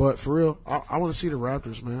 But for real, I want to see the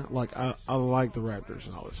Raptors, man. Like I like the Raptors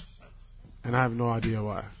and all this, and I have no idea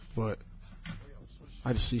why. But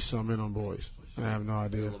I just see something in them boys, and I have no A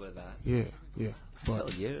idea. little bit of that. Yeah. But Hell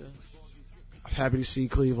yeah. happy to see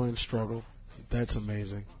Cleveland struggle. That's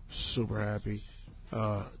amazing. Super happy.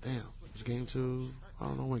 Damn, was game 2? I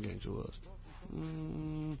don't know when game 2 was.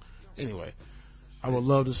 Anyway, I would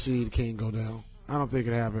love to see the King go down. I don't think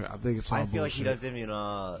it happened. I think it's all I feel like he bullshit. doesn't even.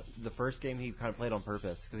 The first game he kind of played on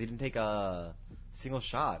purpose because he didn't take a single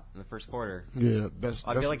shot in the first quarter. Yeah,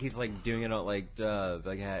 I feel like he's like doing it like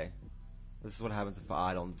hey, this is what happens if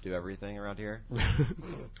I don't do everything around here.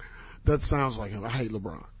 that sounds like him. I hate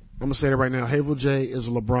LeBron. I'm gonna say that right now. Havel J is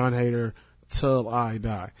a LeBron hater till I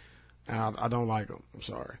die. And I don't like him. I'm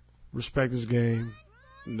sorry. Respect his game.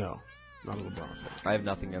 No, not a LeBron fan. I have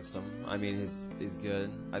nothing against him. I mean, he's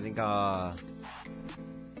good. I think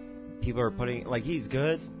people are putting like he's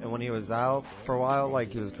good, and when he was out for a while,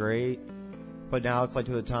 like he was great. But now it's like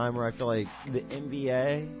to the time where I feel like the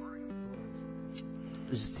NBA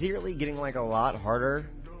is seriously getting like a lot harder.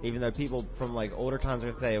 Even though people from like older times are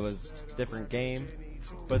gonna say it was a different game,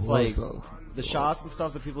 but it's It was, like though. the shots and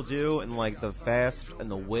stuff that people do, and like the fast and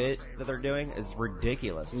the wit that they're doing is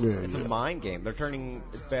ridiculous. Yeah, It's yeah. a mind game. They're turning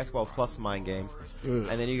it's basketball plus mind game, Yeah.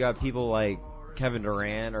 and then you got people like Kevin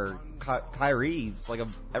Durant or Kyrie. It's like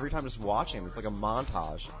every time just watching him, it's like a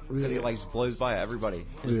montage because he Yeah. like just blows by everybody. It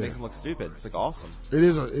just Yeah. makes him look stupid. It's like awesome. It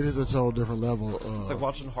is a total different level. It's like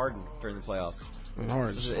watching Harden during the playoffs. And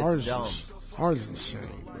Harden's, It's Harden's, Harden's insane,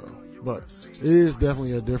 bro. But it is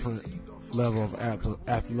definitely a different level of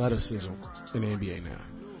athleticism in the NBA now.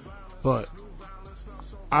 But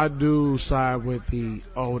I do side with the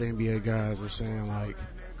old NBA guys and saying like,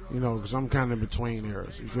 because I'm kind of in between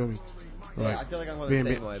eras. You feel me? Yeah, I feel like I'm going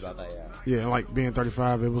the same way about that. Yeah. Yeah, like being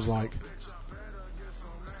 35, it was like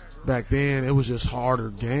back then it was just harder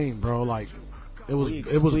game, bro. Like it was We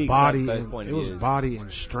accept body both and point it of was views. body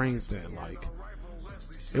and strength and like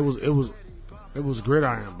it was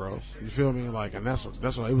gridiron, bro. You feel me? Like, and that's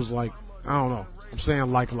what it was like. I don't know. I'm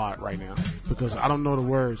saying like a lot right now because I don't know the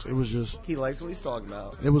words. It was just He likes what he's talking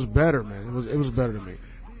about. it was better, man. It was better to me.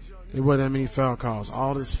 It wasn't that many foul calls.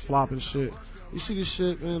 All this flopping shit. You see this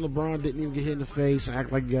shit, man? LeBron didn't even get hit in the face and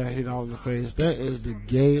act like he got hit all in the face. That is the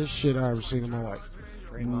gayest shit I ever seen in my life.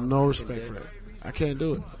 Draymond No fucking respect for that. dicks. I can't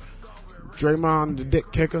do it. Draymond, the dick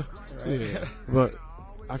kicker. Yeah, but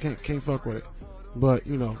I can't fuck with it. But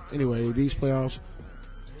anyway, these playoffs,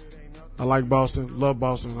 I like Boston, love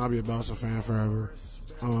Boston. I'll be a Boston fan forever.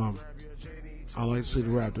 I like to see the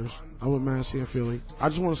Raptors. I wouldn't mind seeing Philly. I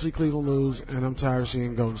just want to see Cleveland lose, and I'm tired of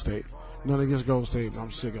seeing Golden State. Nothing against Golden State, but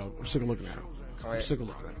I'm sick of looking at them. I'm sick of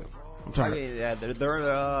looking at them. I'm I tired. mean, yeah, they're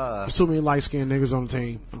There's too many light-skinned niggas on the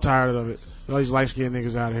team. I'm tired of it. All these light-skinned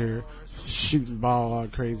niggas out here shooting ball all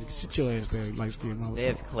crazy. Sit your ass there, light-skinned motherfucker. they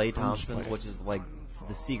have Klay I'm just Thompson, playing. which is like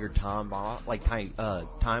the secret time bomb, like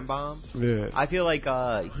time bomb. Yeah. I feel like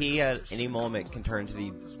he at any moment can turn into the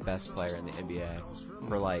best player in the NBA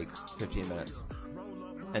for like 15 minutes,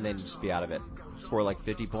 and then just be out of it. Score like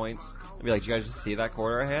 50 points, and be like, "Did you guys just see that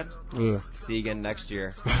quarter I had? Yeah. See you again next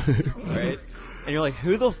year." Right? And you're like,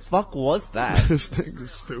 "Who the fuck was that? This thing is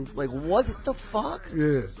stupid. Like, what the fuck?"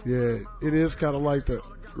 Yeah. It is kind of like that.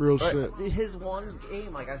 Real shit. But his one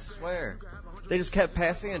game, like, I swear, they just kept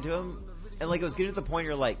passing it to him, and like it was getting to the point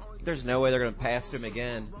you're like, "There's no way they're gonna pass to him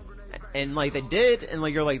again," and like they did, and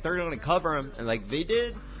like you're like, "They're gonna cover him," and like they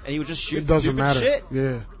did, and he would just shoot It doesn't stupid matter. shit,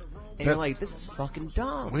 Yeah. and you're like, "This is fucking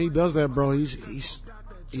dumb." When he does that, bro,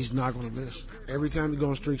 he's not going to miss. Every time he goes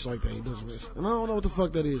on streaks like that, he doesn't miss. And I don't know what the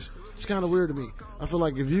fuck that is. It's kind of weird to me. I feel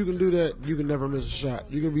like if you can do that, you can never miss a shot.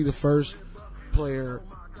 You can be the first player.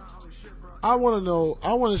 I want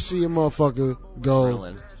to see a motherfucker go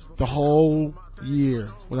Merlin. the whole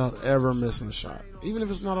year without ever missing a shot. Even if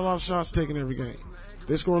it's not a lot of shots taken every game.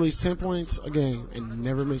 They score at least 10 points a game and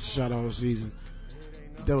never miss a shot all season.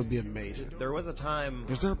 That would be amazing. There was a time.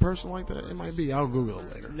 Is there a person like that? It might be. I'll Google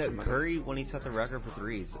it later. No, Curry, when he set the record for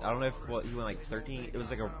threes, I don't know if he went like 13. It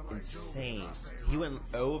was like insane. He went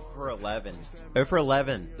 0 for 11. 0 for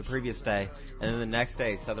 11 the previous day, and then the next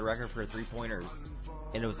day set the record for 3-pointers,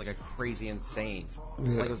 and it was like a crazy insane.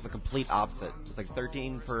 Yeah. Like it was the complete opposite. It was like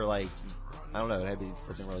 13 for like, I don't know, it had to be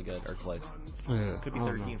something really good or close. Yeah, Could be I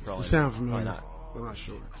don't 13 know. for all It I sounds know. familiar. Probably not. I'm not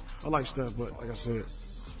sure. I like Steph, but like I said,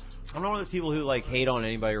 I'm not one of those people who like hate on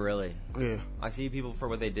anybody really. yeah. I see people for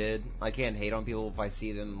what they did. I can't hate on people if I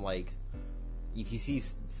see them like. If you see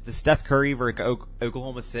the Steph Curry versus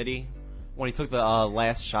Oklahoma City when he took the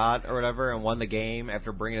last shot or whatever and won the game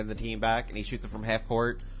after bringing the team back, and he shoots it from half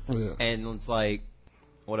court, Yeah. and it's like,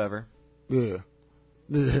 whatever. Yeah.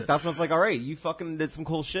 That's when it's like, all right, you fucking did some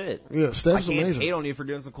cool shit. Yeah, I Steph's can't amazing. hate on you for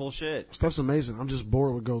doing some cool shit. Steph's amazing. I'm just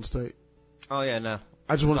bored with Golden State. Oh yeah, no.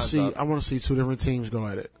 I just want to Time's see. up. I want to see two different teams go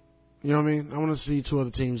at it. You know what I mean? I want to see two other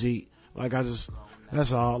teams eat. Like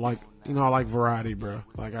that's all. Like I like variety, bro.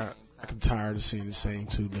 Like I'm tired of seeing the same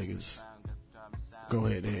two niggas go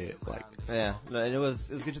head to head. Like Yeah, no, and it was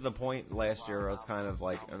good to the point last year where I was kind of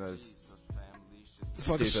like,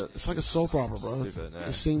 it's like a soap opera, bro. Stupid, yeah.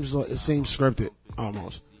 It seems scripted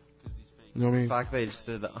almost. You know what I mean? The fact they just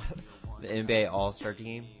did the NBA All-Star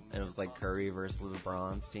team, and it was like Curry versus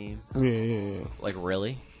LeBron's team. Yeah. Like,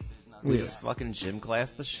 really? We Yeah. just fucking gym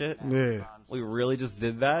class the shit? Yeah. We really just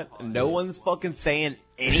did that? And no one's fucking saying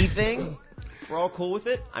anything? We're all cool with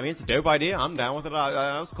it? I mean, it's a dope idea. I'm down with it.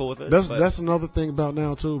 I was cool with it. That's another thing about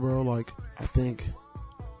now too, bro. Like I think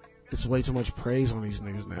it's way too much praise on these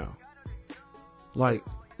niggas now. Like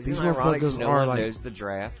these Isn't it ironic motherfuckers no are one like knows the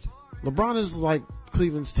draft? LeBron is like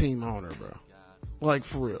Cleveland's team owner, bro. Like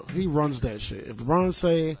for real, he runs that shit. If LeBron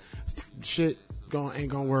say shit ain't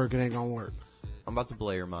gonna work, it ain't gonna work. I'm about to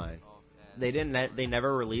blow your mind. They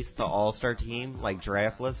never released the All-Star team, like,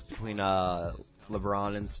 draft list between,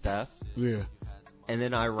 LeBron and Steph. Yeah, And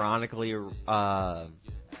then ironically,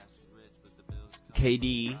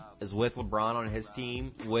 KD is with LeBron on his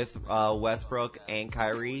team, with Westbrook and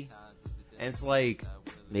Kyrie. And it's like,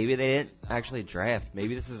 maybe they didn't actually draft.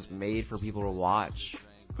 Maybe this is made for people to watch.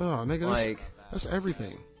 oh nigga, that's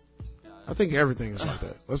everything. I think everything is like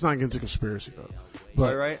that. Let's not get into conspiracy though.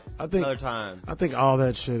 But right? I think Another time. I think all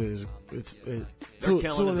that shit is They're to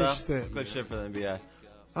killing it an though. extent. Good shit for the NBA.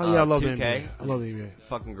 Oh yeah, I love the 2K. NBA. I love the NBA.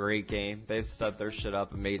 Fucking great game. They stepped their shit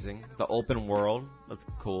up amazing. The open world, that's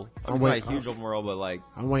cool. I'm It's not a waiting- huge open world, but like,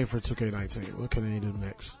 I'm waiting for 2K19. What can they do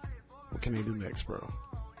next? What can they do next, bro?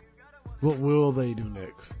 What will they do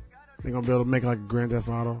next? They gonna be able to make like a Grand Theft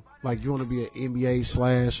Auto? Like you want to be an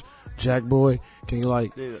NBA / Jack Boy? Can you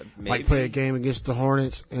like dude, like play a game against the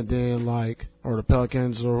Hornets and then like or the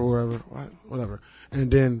Pelicans or whoever, whatever, and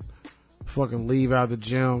then fucking leave out the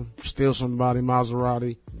gym, steal somebody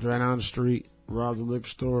Maserati, drive down the street, rob the liquor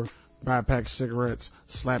store, buy a pack of cigarettes,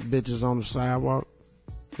 slap bitches on the sidewalk?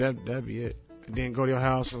 That'd be it. And then go to your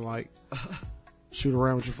house and like shoot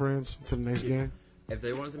around with your friends to the next game. if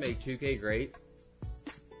they wanted to make 2K great,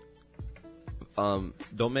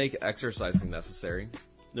 don't make exercising necessary.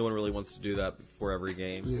 No one really wants to do that before every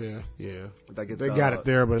game. Yeah. That gets, They got it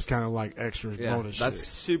there, but it's kind of like extra Yeah, bonus that's shit.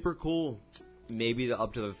 super cool. Maybe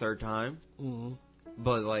up to the third time,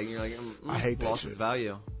 but like you're like, I hate that lost shit. its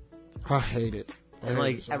value. I hate it. And, I hate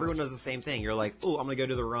like, it so everyone much. does the same thing. You're like, ooh, I'm gonna go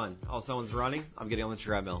do the run. Oh, someone's running? I'm getting on the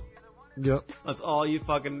treadmill. Yep. That's all you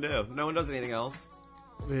fucking do. No one does anything else.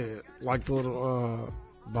 Yeah, like the little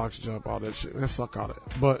box jump, all that shit. Man, fuck all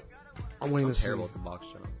that. But I'm waiting I'm to terrible see. at the box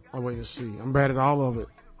jump. I'm waiting to see. I'm bad at all of it.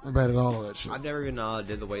 I'm bad at all of that shit. I've never even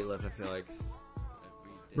did the weight lift, I feel like.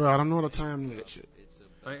 Bro, I don't know how to time that shit.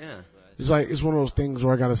 Oh, yeah. It's like, it's one of those things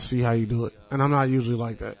where I gotta see how you do it. And I'm not usually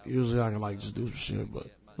like that. Usually I can like just do some shit, but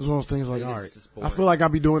it's one of those things like, It's alright. just I boring. feel like I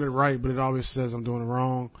be doing it right, but it always says I'm doing it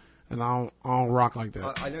wrong. And I don't rock like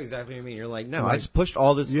that. I know exactly what you mean. You're like, no, Like- I just pushed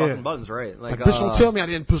all these Yeah. fucking buttons right. Like, Like, bitch, don't tell me I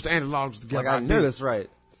didn't push the analogs together. Like, I know did. this right.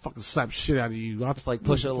 Fucking slap shit out of you. I Just like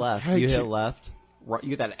push it left. hate You hit left. Right,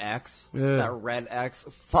 you get that X. Yeah. That red X.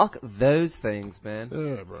 Fuck those things, man.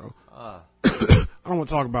 Yeah, bro. I don't want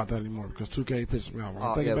to talk about that anymore because 2K pisses me off. When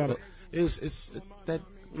I Oh, think yeah, about but- it, it's that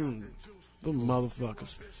the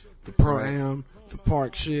motherfuckers, the pro-am, the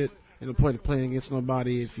park shit, and the playing against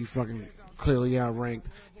nobody. If you fucking clearly outranked,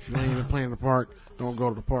 if you ain't even playing in the park, don't go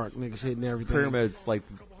to the park. Niggas hitting everything. Career mode's like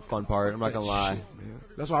the fun part. I'm not gonna lie. Shit, man.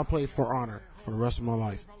 That's why I played For Honor for the rest of my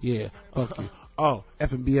life. Yeah, fuck you. Oh,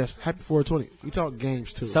 FNBS, happy 420. We talk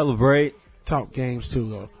games too. Celebrate. Talk games too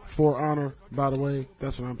though. For Honor, by the way,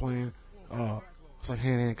 that's what I'm playing. It's like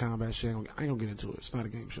hand-to-hand combat shit. I ain't gonna get into it. It's not a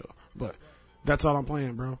game show, but that's all I'm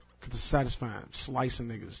playing, bro. Cause it's satisfying. Slicing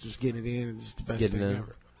niggas, just getting it in, and it's the best getting thing in.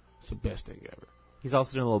 ever. It's the best thing ever. He's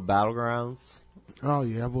also doing a little battlegrounds. Oh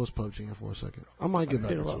yeah, I was PUBG for a second. I might get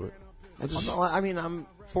back into it. I'm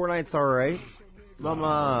Fortnite's alright.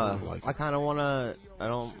 I kind of wanna. I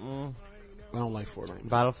don't. I don't like Fortnite.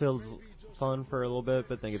 Battlefield's fun for a little bit,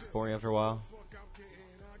 but think it's boring after a while.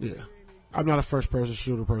 Yeah, I'm not a first-person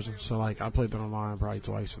shooter person, so like I played that online probably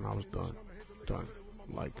twice, and I was done.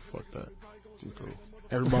 Like fuck that. I'm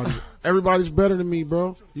cool. Everybody's better than me,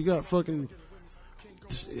 bro. You got fucking.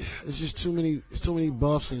 It's just too many. It's too many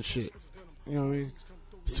buffs and shit. You know what I mean?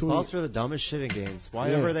 It's too Buffs are the dumbest shit in games. Why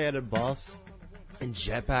Yeah. ever they added buffs and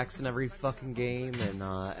jetpacks in every fucking game and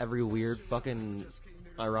every weird fucking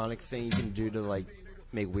ironic thing you can do to like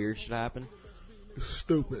make weird shit happen.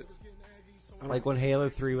 stupid. Like when Halo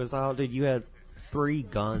 3 was out, dude, you had 3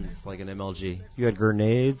 guns like an MLG. You had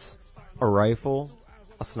grenades, a rifle,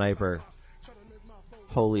 a sniper.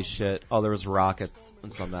 Holy shit. Oh, there was rockets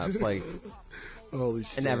in some maps. Like, Holy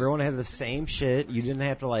shit. and everyone had the same shit. You didn't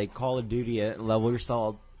have to like Call of Duty it and level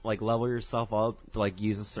yourself up to like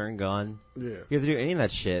use a certain gun. Yeah. You have to do any of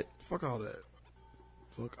that shit. Fuck all that.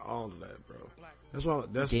 Fuck all of that, bro. That's why.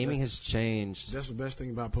 Gaming has changed. That's the best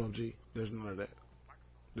thing about PUBG. There's none of that.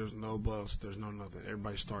 There's no buffs. There's no nothing.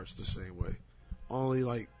 Everybody starts the same way. Only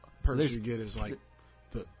like perks There's- you get is like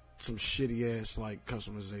some shitty ass like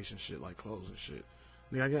customization shit, like clothes and shit.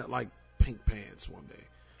 Nigga, I got like pink pants one day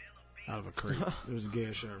out of a crate. It was a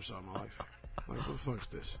gay shirt or something. My life. Like, what the fuck's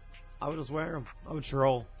this? I would just wear them. I would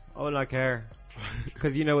troll. I would not care.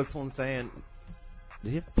 Because you know what someone's saying. Did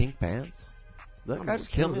he have pink pants? That I'm guy gonna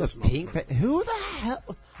just killed kill me this with pink motherfucker. pants. Who the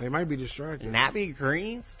hell? They might be distracted. Nappy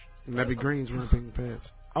greens? Nappy Green's wearing pink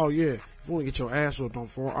pants. Oh yeah, if you want to get your ass whooped on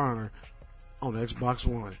For Honor on Xbox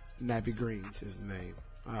One, Nappy Greens is the name.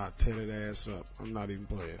 Tear that ass up. I'm not even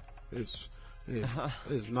playing. It's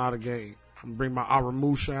not a game. I'm gonna bring my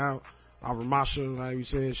Aramusha out. Aramasha, how you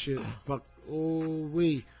say that shit. Fuck. Ooh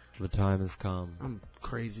wee. The time has come. I'm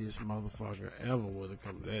craziest motherfucker ever when it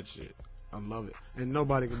comes to that shit. I love it. And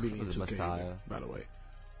nobody can beat me in The 2K. Messiah. By the way,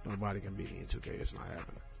 nobody can beat me in 2K. It's not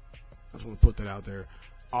happening. I just want to put that out there.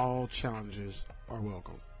 All challenges are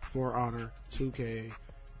welcome. For Honor, 2K.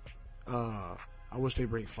 I wish they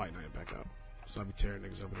bring Fight Night back up, so I'll be tearing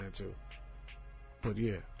niggas up in that too. But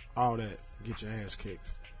yeah, all that, get your ass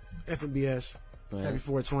kicked. FNBS, Right. happy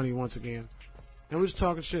 420 once again. And we're just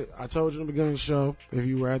talking shit. I told you in the beginning of the show. If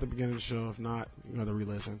you were at the beginning of the show, if not, you got to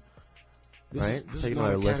re-listen. Right? This Take is not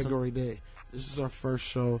another a listen. category day. This is our first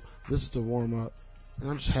show. This is the warm up,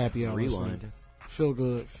 and I'm just happy I was Rewind. listening. Feel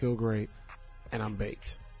good, feel great, and I'm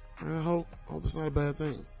baked. And I hope it's not a bad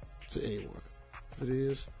thing to anyone. If it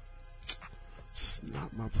is, it's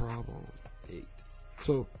not my problem.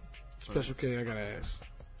 So, Special K, I gotta ask.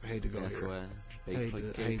 I hate to go That's here.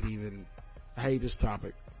 what. I hate this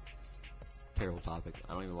topic. Terrible topic.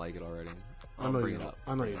 I don't even like it already. I know bring you it don't. up.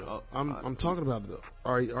 I know you Bring it don't. up. I'm talking about it though.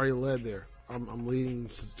 Are you led there? I'm leading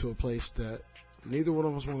to a place that neither one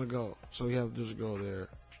of us want to go, so we have to just go there.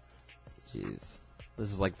 Jeez.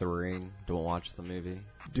 This is like The Ring. Don't watch the movie.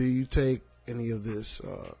 Do you take any of this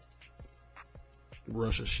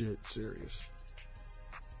Russia shit serious?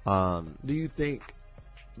 Do you think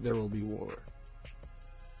there will be war?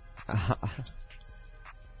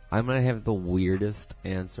 I'm gonna have the weirdest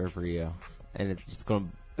answer for you, and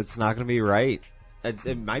it's not gonna be right.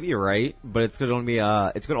 it might be right, but it's gonna be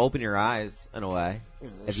it's gonna open your eyes in a way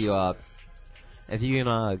if you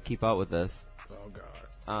can keep up with this. Oh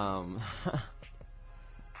God.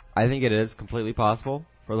 I think it is completely possible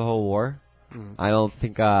for the whole war. I don't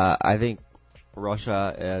think I think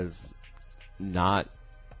Russia is not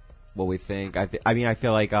what we think. I mean, I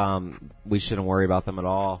feel like we shouldn't worry about them at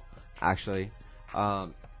all. Actually,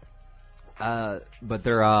 but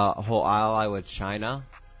they're a whole ally with China.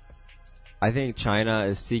 I think China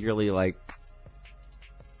is secretly like.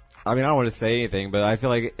 I mean, I don't want to say anything, but I feel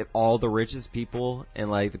like if all the richest people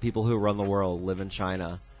and like the people who run the world live in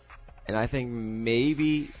China. And I think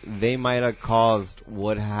maybe they might have caused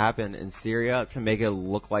what happened in Syria to make it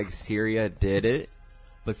look like Syria did it,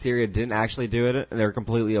 but Syria didn't actually do it, and they're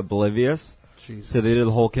completely oblivious. Jesus. So they did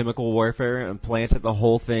the whole chemical warfare and planted the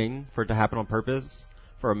whole thing for it to happen on purpose,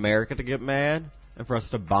 for America to get mad, and for us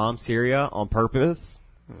to bomb Syria on purpose.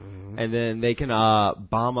 And then they can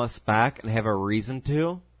bomb us back and have a reason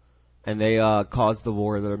to, and they caused the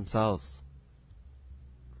war themselves.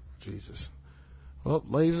 Jesus. Well,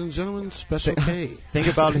 ladies and gentlemen, Special K. Think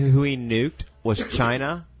about who he nuked was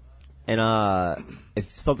China, and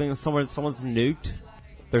if someone's nuked,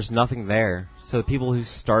 there's nothing there. So the people who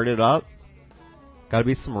started up got to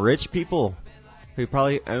be some rich people who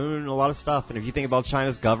probably own a lot of stuff. And if you think about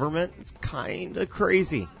China's government, it's kind of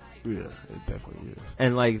crazy. Yeah, it definitely is.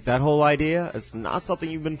 And like that whole idea, it's not something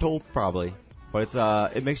you've been told probably, but it's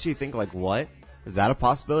it makes you think like, what is that a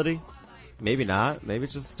possibility? Maybe not. Maybe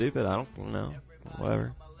it's just stupid. I don't know.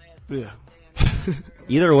 Whatever. Yeah.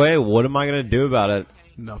 Either way, what am I going to do about it?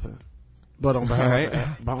 Nothing. But on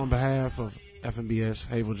behalf of FNBS,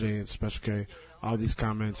 Havel J, and Special K, all these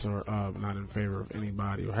comments are not in favor of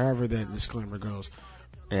anybody, or however that disclaimer goes.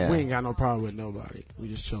 Yeah. We ain't got no problem with nobody. We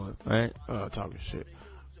just chilling, Right. talking shit.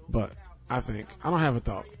 But I think I don't have a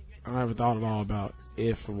thought. I don't have a thought at all about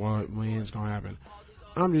if or what, when it's gonna happen.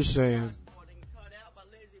 I'm just saying,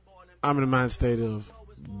 I'm in the mind state of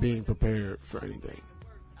being prepared for anything.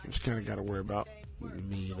 I just kind of got to worry about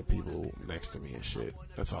me and the people next to me and shit.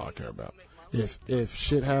 That's all I care about. If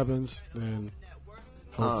shit happens, then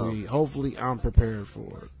hopefully I'm prepared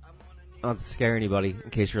for it. Not to scare anybody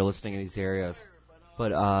in case you're listening in these areas,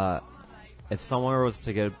 but if someone was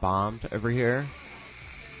to get bombed over here,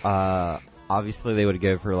 obviously they would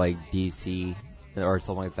go for like DC or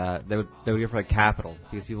something like that. They would go for the capital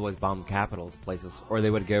because people always bomb capitals places, or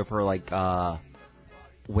they would go for like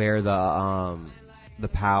where the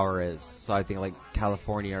power is. So I think like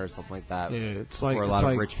California or something like that. Yeah, it's like where a lot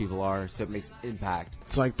of rich people are, so it makes impact.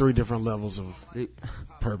 It's like 3 different levels of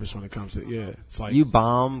purpose when it comes to it's like you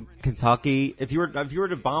bomb Kentucky. If you were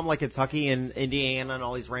to bomb like Kentucky and Indiana and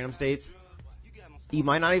all these random states, you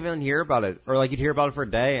might not even hear about it, or like you'd hear about it for a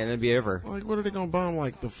day and it'd be over. Like, what are they gonna bomb?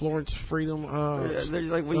 Like the Florence Freedom? They're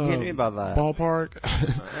like, what are you kidding me about that?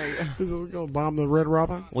 Ballpark? We're gonna bomb the Red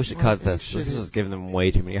Robin? We should cut this. This is just giving them way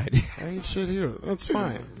too many ideas. Ain't shit here. That's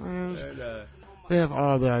fine. They have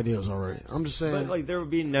all the ideas already. I'm just saying. But like, there would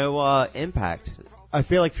be no impact. I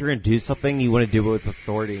feel like if you're gonna do something, you want to do it with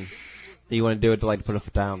authority. You want to do it to like put a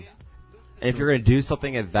foot down. And if you're gonna do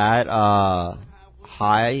something at that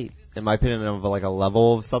high, in my opinion, of like a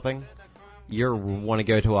level of something, you want to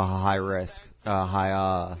go to a high risk, like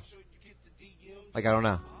I don't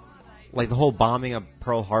know, like the whole bombing of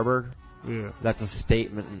Pearl Harbor. Yeah, that's a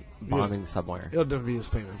statement bombing somewhere. It'll definitely be a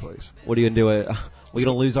statement place. What are you gonna do? We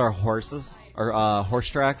gonna lose our horses, our horse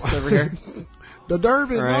tracks over here? The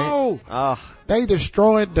Derby, right? No, they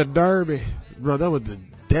destroyed the Derby, bro. That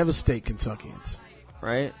would devastate Kentuckians,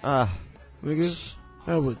 right? Niggas,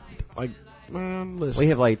 that would man. Listen, we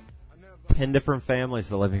have like 10 different families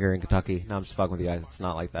that live here in Kentucky. No, I'm just fucking with you guys. It's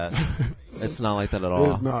not like that. It's not like that at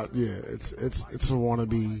all. It's not. Yeah, it's a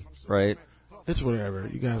wannabe. Right. It's whatever.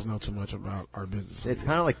 You guys know too much about our business. It's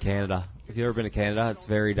kind of like Canada. If you've ever been to Canada, it's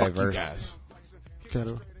very diverse. You guys.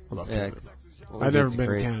 Canada. I love Canada. Well, I've never been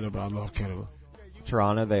to Canada, but I love Canada.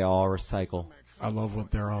 Toronto, they all recycle. I love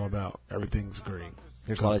what they're all about. Everything's green.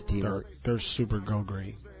 There's a lot of teamwork. They're super go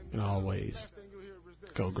green in all ways.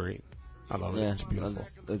 Go green. I love it. It's beautiful.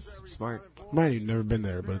 It's smart. Mind you, never been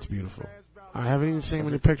there, but it's beautiful. I haven't even seen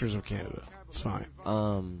many pictures of Canada. It's fine.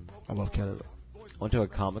 I love Canada. Went to a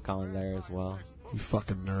Comic-Con there as well. You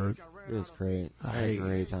fucking nerd. It was great. I had a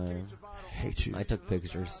great time. I hate you. I took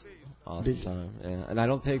pictures. Awesome time. Yeah. And I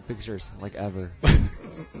don't take pictures, like, ever.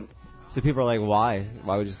 So people are like, why?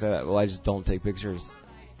 Why would you say that? Well, I just don't take pictures.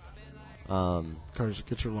 Curtis,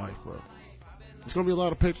 get your life, bro. It's gonna be a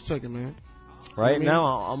lot of picture taking, man. Right? You know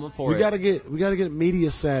now, I'm up for it. We gotta get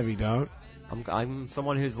media savvy, dog. I'm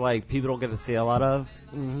someone who's like people don't get to see a lot of,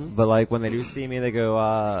 but like when they do see me, they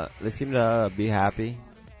go. They seem to be happy,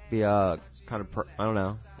 be kind of I don't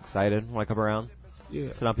know, excited when I come around.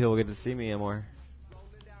 Yeah. So now people get to see me anymore.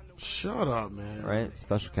 Shut up, man. Right?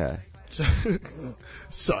 Special K.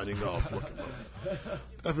 Signing off.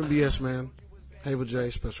 FNBS, man. Hey with Jay,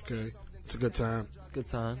 Special K. It's a good time. Good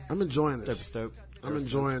time. I'm enjoying Dope this. dope. I'm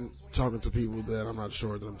enjoying talking to people that I'm not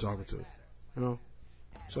sure that I'm talking to. You know?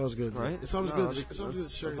 It's always good. Right? It's always No, good. It's always good to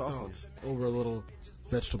share that's your awesome. thoughts over a little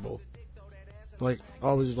vegetable. Like, I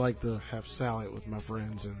always like to have salad with my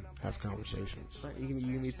friends and have conversations. Right, you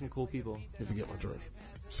can meet some cool people. If you get my drift.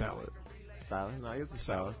 Salad. Salad? No, I guess it's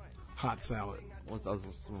salad. Hot salad. What's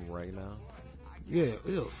some oregano? Yeah,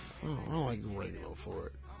 ew. Oh, I don't like oregano for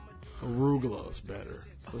it. Arugula is better.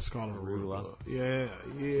 Let's call it arugula. Yeah.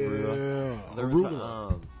 There was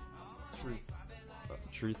Arugula.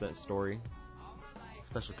 Truth story.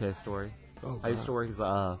 Special K story. Oh, I used to work as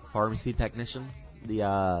a pharmacy technician,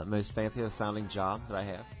 the most fanciest sounding job that I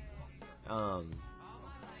have.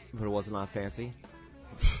 But it was not fancy.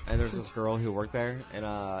 And there was this girl who worked there,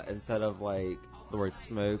 and instead of like the word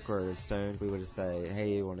smoke or stoned, we would just say,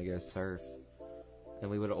 "Hey, you want to go surf?" And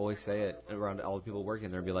we would always say it around all the people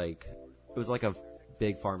working. There'd be like, it was like a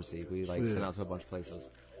big pharmacy. We like sent out to a bunch of places,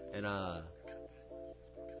 and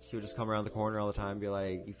she would just come around the corner all the time and be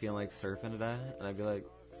like, "You feeling like surfing today?" And I'd be like,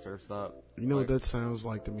 "Surf's up." You know like, what that sounds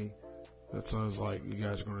like to me? That sounds like you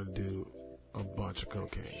guys are going to do a bunch of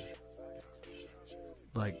cocaine.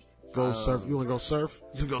 Like, go surf. You want to go surf?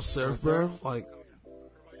 You go surf, bro? Like,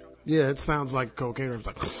 yeah, it sounds like cocaine. It's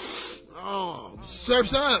like, oh,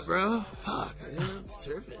 surf's up, bro. Fuck, man,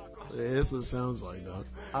 surfing. Yeah, that's what it sounds like, dog.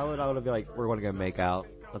 I would be like, "We're going to go make out."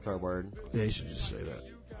 That's our word. Yeah, you should just say that.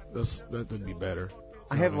 That would be better.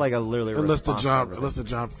 I have like a literally Unless the response for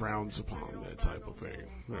job frowns upon that type of thing,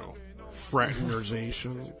 you know,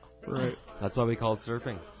 fraternization, right? That's why we call it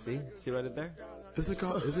surfing. See what I did there? Is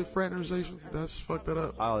it fraternization? That's fucked that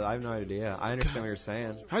up. Oh, I have no idea. I understand what you're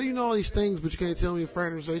saying. How do you know all these things, but you can't tell me if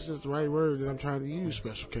fraternization is the right word that I'm trying to use,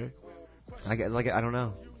 Special K? I don't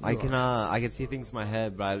know. I can see things in my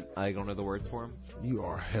head, but I don't know the words for them. You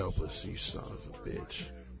are helpless, you son of a bitch.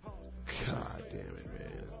 God damn it,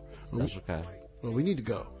 man. Special K. Well, we need to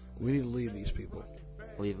go. We need to leave these people.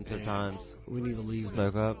 Leave them 2 times. We need to leave them.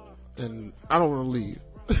 Smoke up. And I don't want to leave.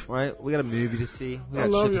 Right? We got a movie to see. We I got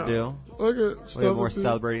love shit to do. y'all. Okay, We have more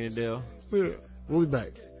celebrating to do. Yeah. We'll be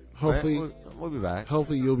back. Hopefully, Right? We'll be back.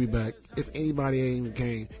 hopefully you'll be back. If anybody ain't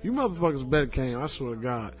came, you motherfuckers better came. I swear to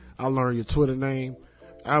God, I'll learn your Twitter name.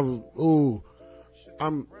 You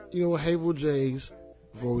know what, Havel J's,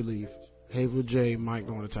 before we leave, Havel J might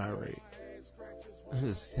go on a tirade.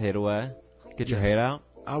 Just hate away. Get your Yes. hate out.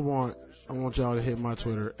 I want y'all to hit my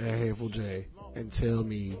Twitter at Havel J and tell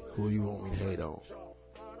me who you want me to hate on.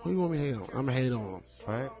 Who you want me to hate on? I'm gonna hate on them.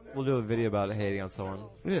 Alright? We'll do a video about hating on someone.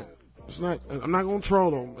 Yeah. I'm not gonna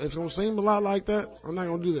troll them. It's gonna seem a lot like that. I'm not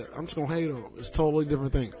gonna do that. I'm just gonna hate on them. It's a totally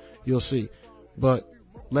different thing. You'll see. But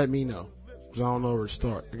let me know. Because I don't know where to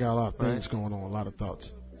start. I got a lot of things going on, a lot of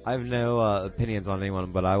thoughts. I have no opinions on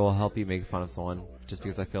anyone, but I will help you make fun of someone just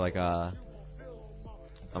because I feel like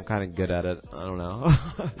I'm kind of good at it. I don't know.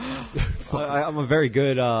 I'm very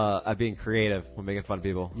good at being creative when making fun of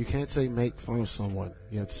people. You can't say make fun of someone.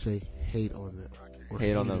 You have to say hate on them. Or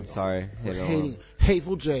Hate on them. hating Sorry. Hate on hating. them.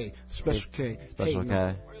 Hateful J, Special K, Special hating K.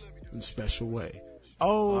 on in a special way.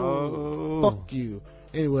 Oh, fuck you.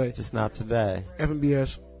 Anyway, Just not today.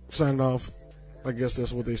 FNBS signing off. I guess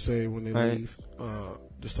that's what they say when they Right. leave.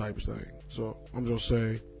 This type of thing. So I'm just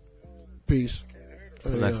say peace.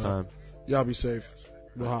 Till next time. Y'all be safe.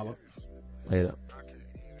 We'll holla. Later.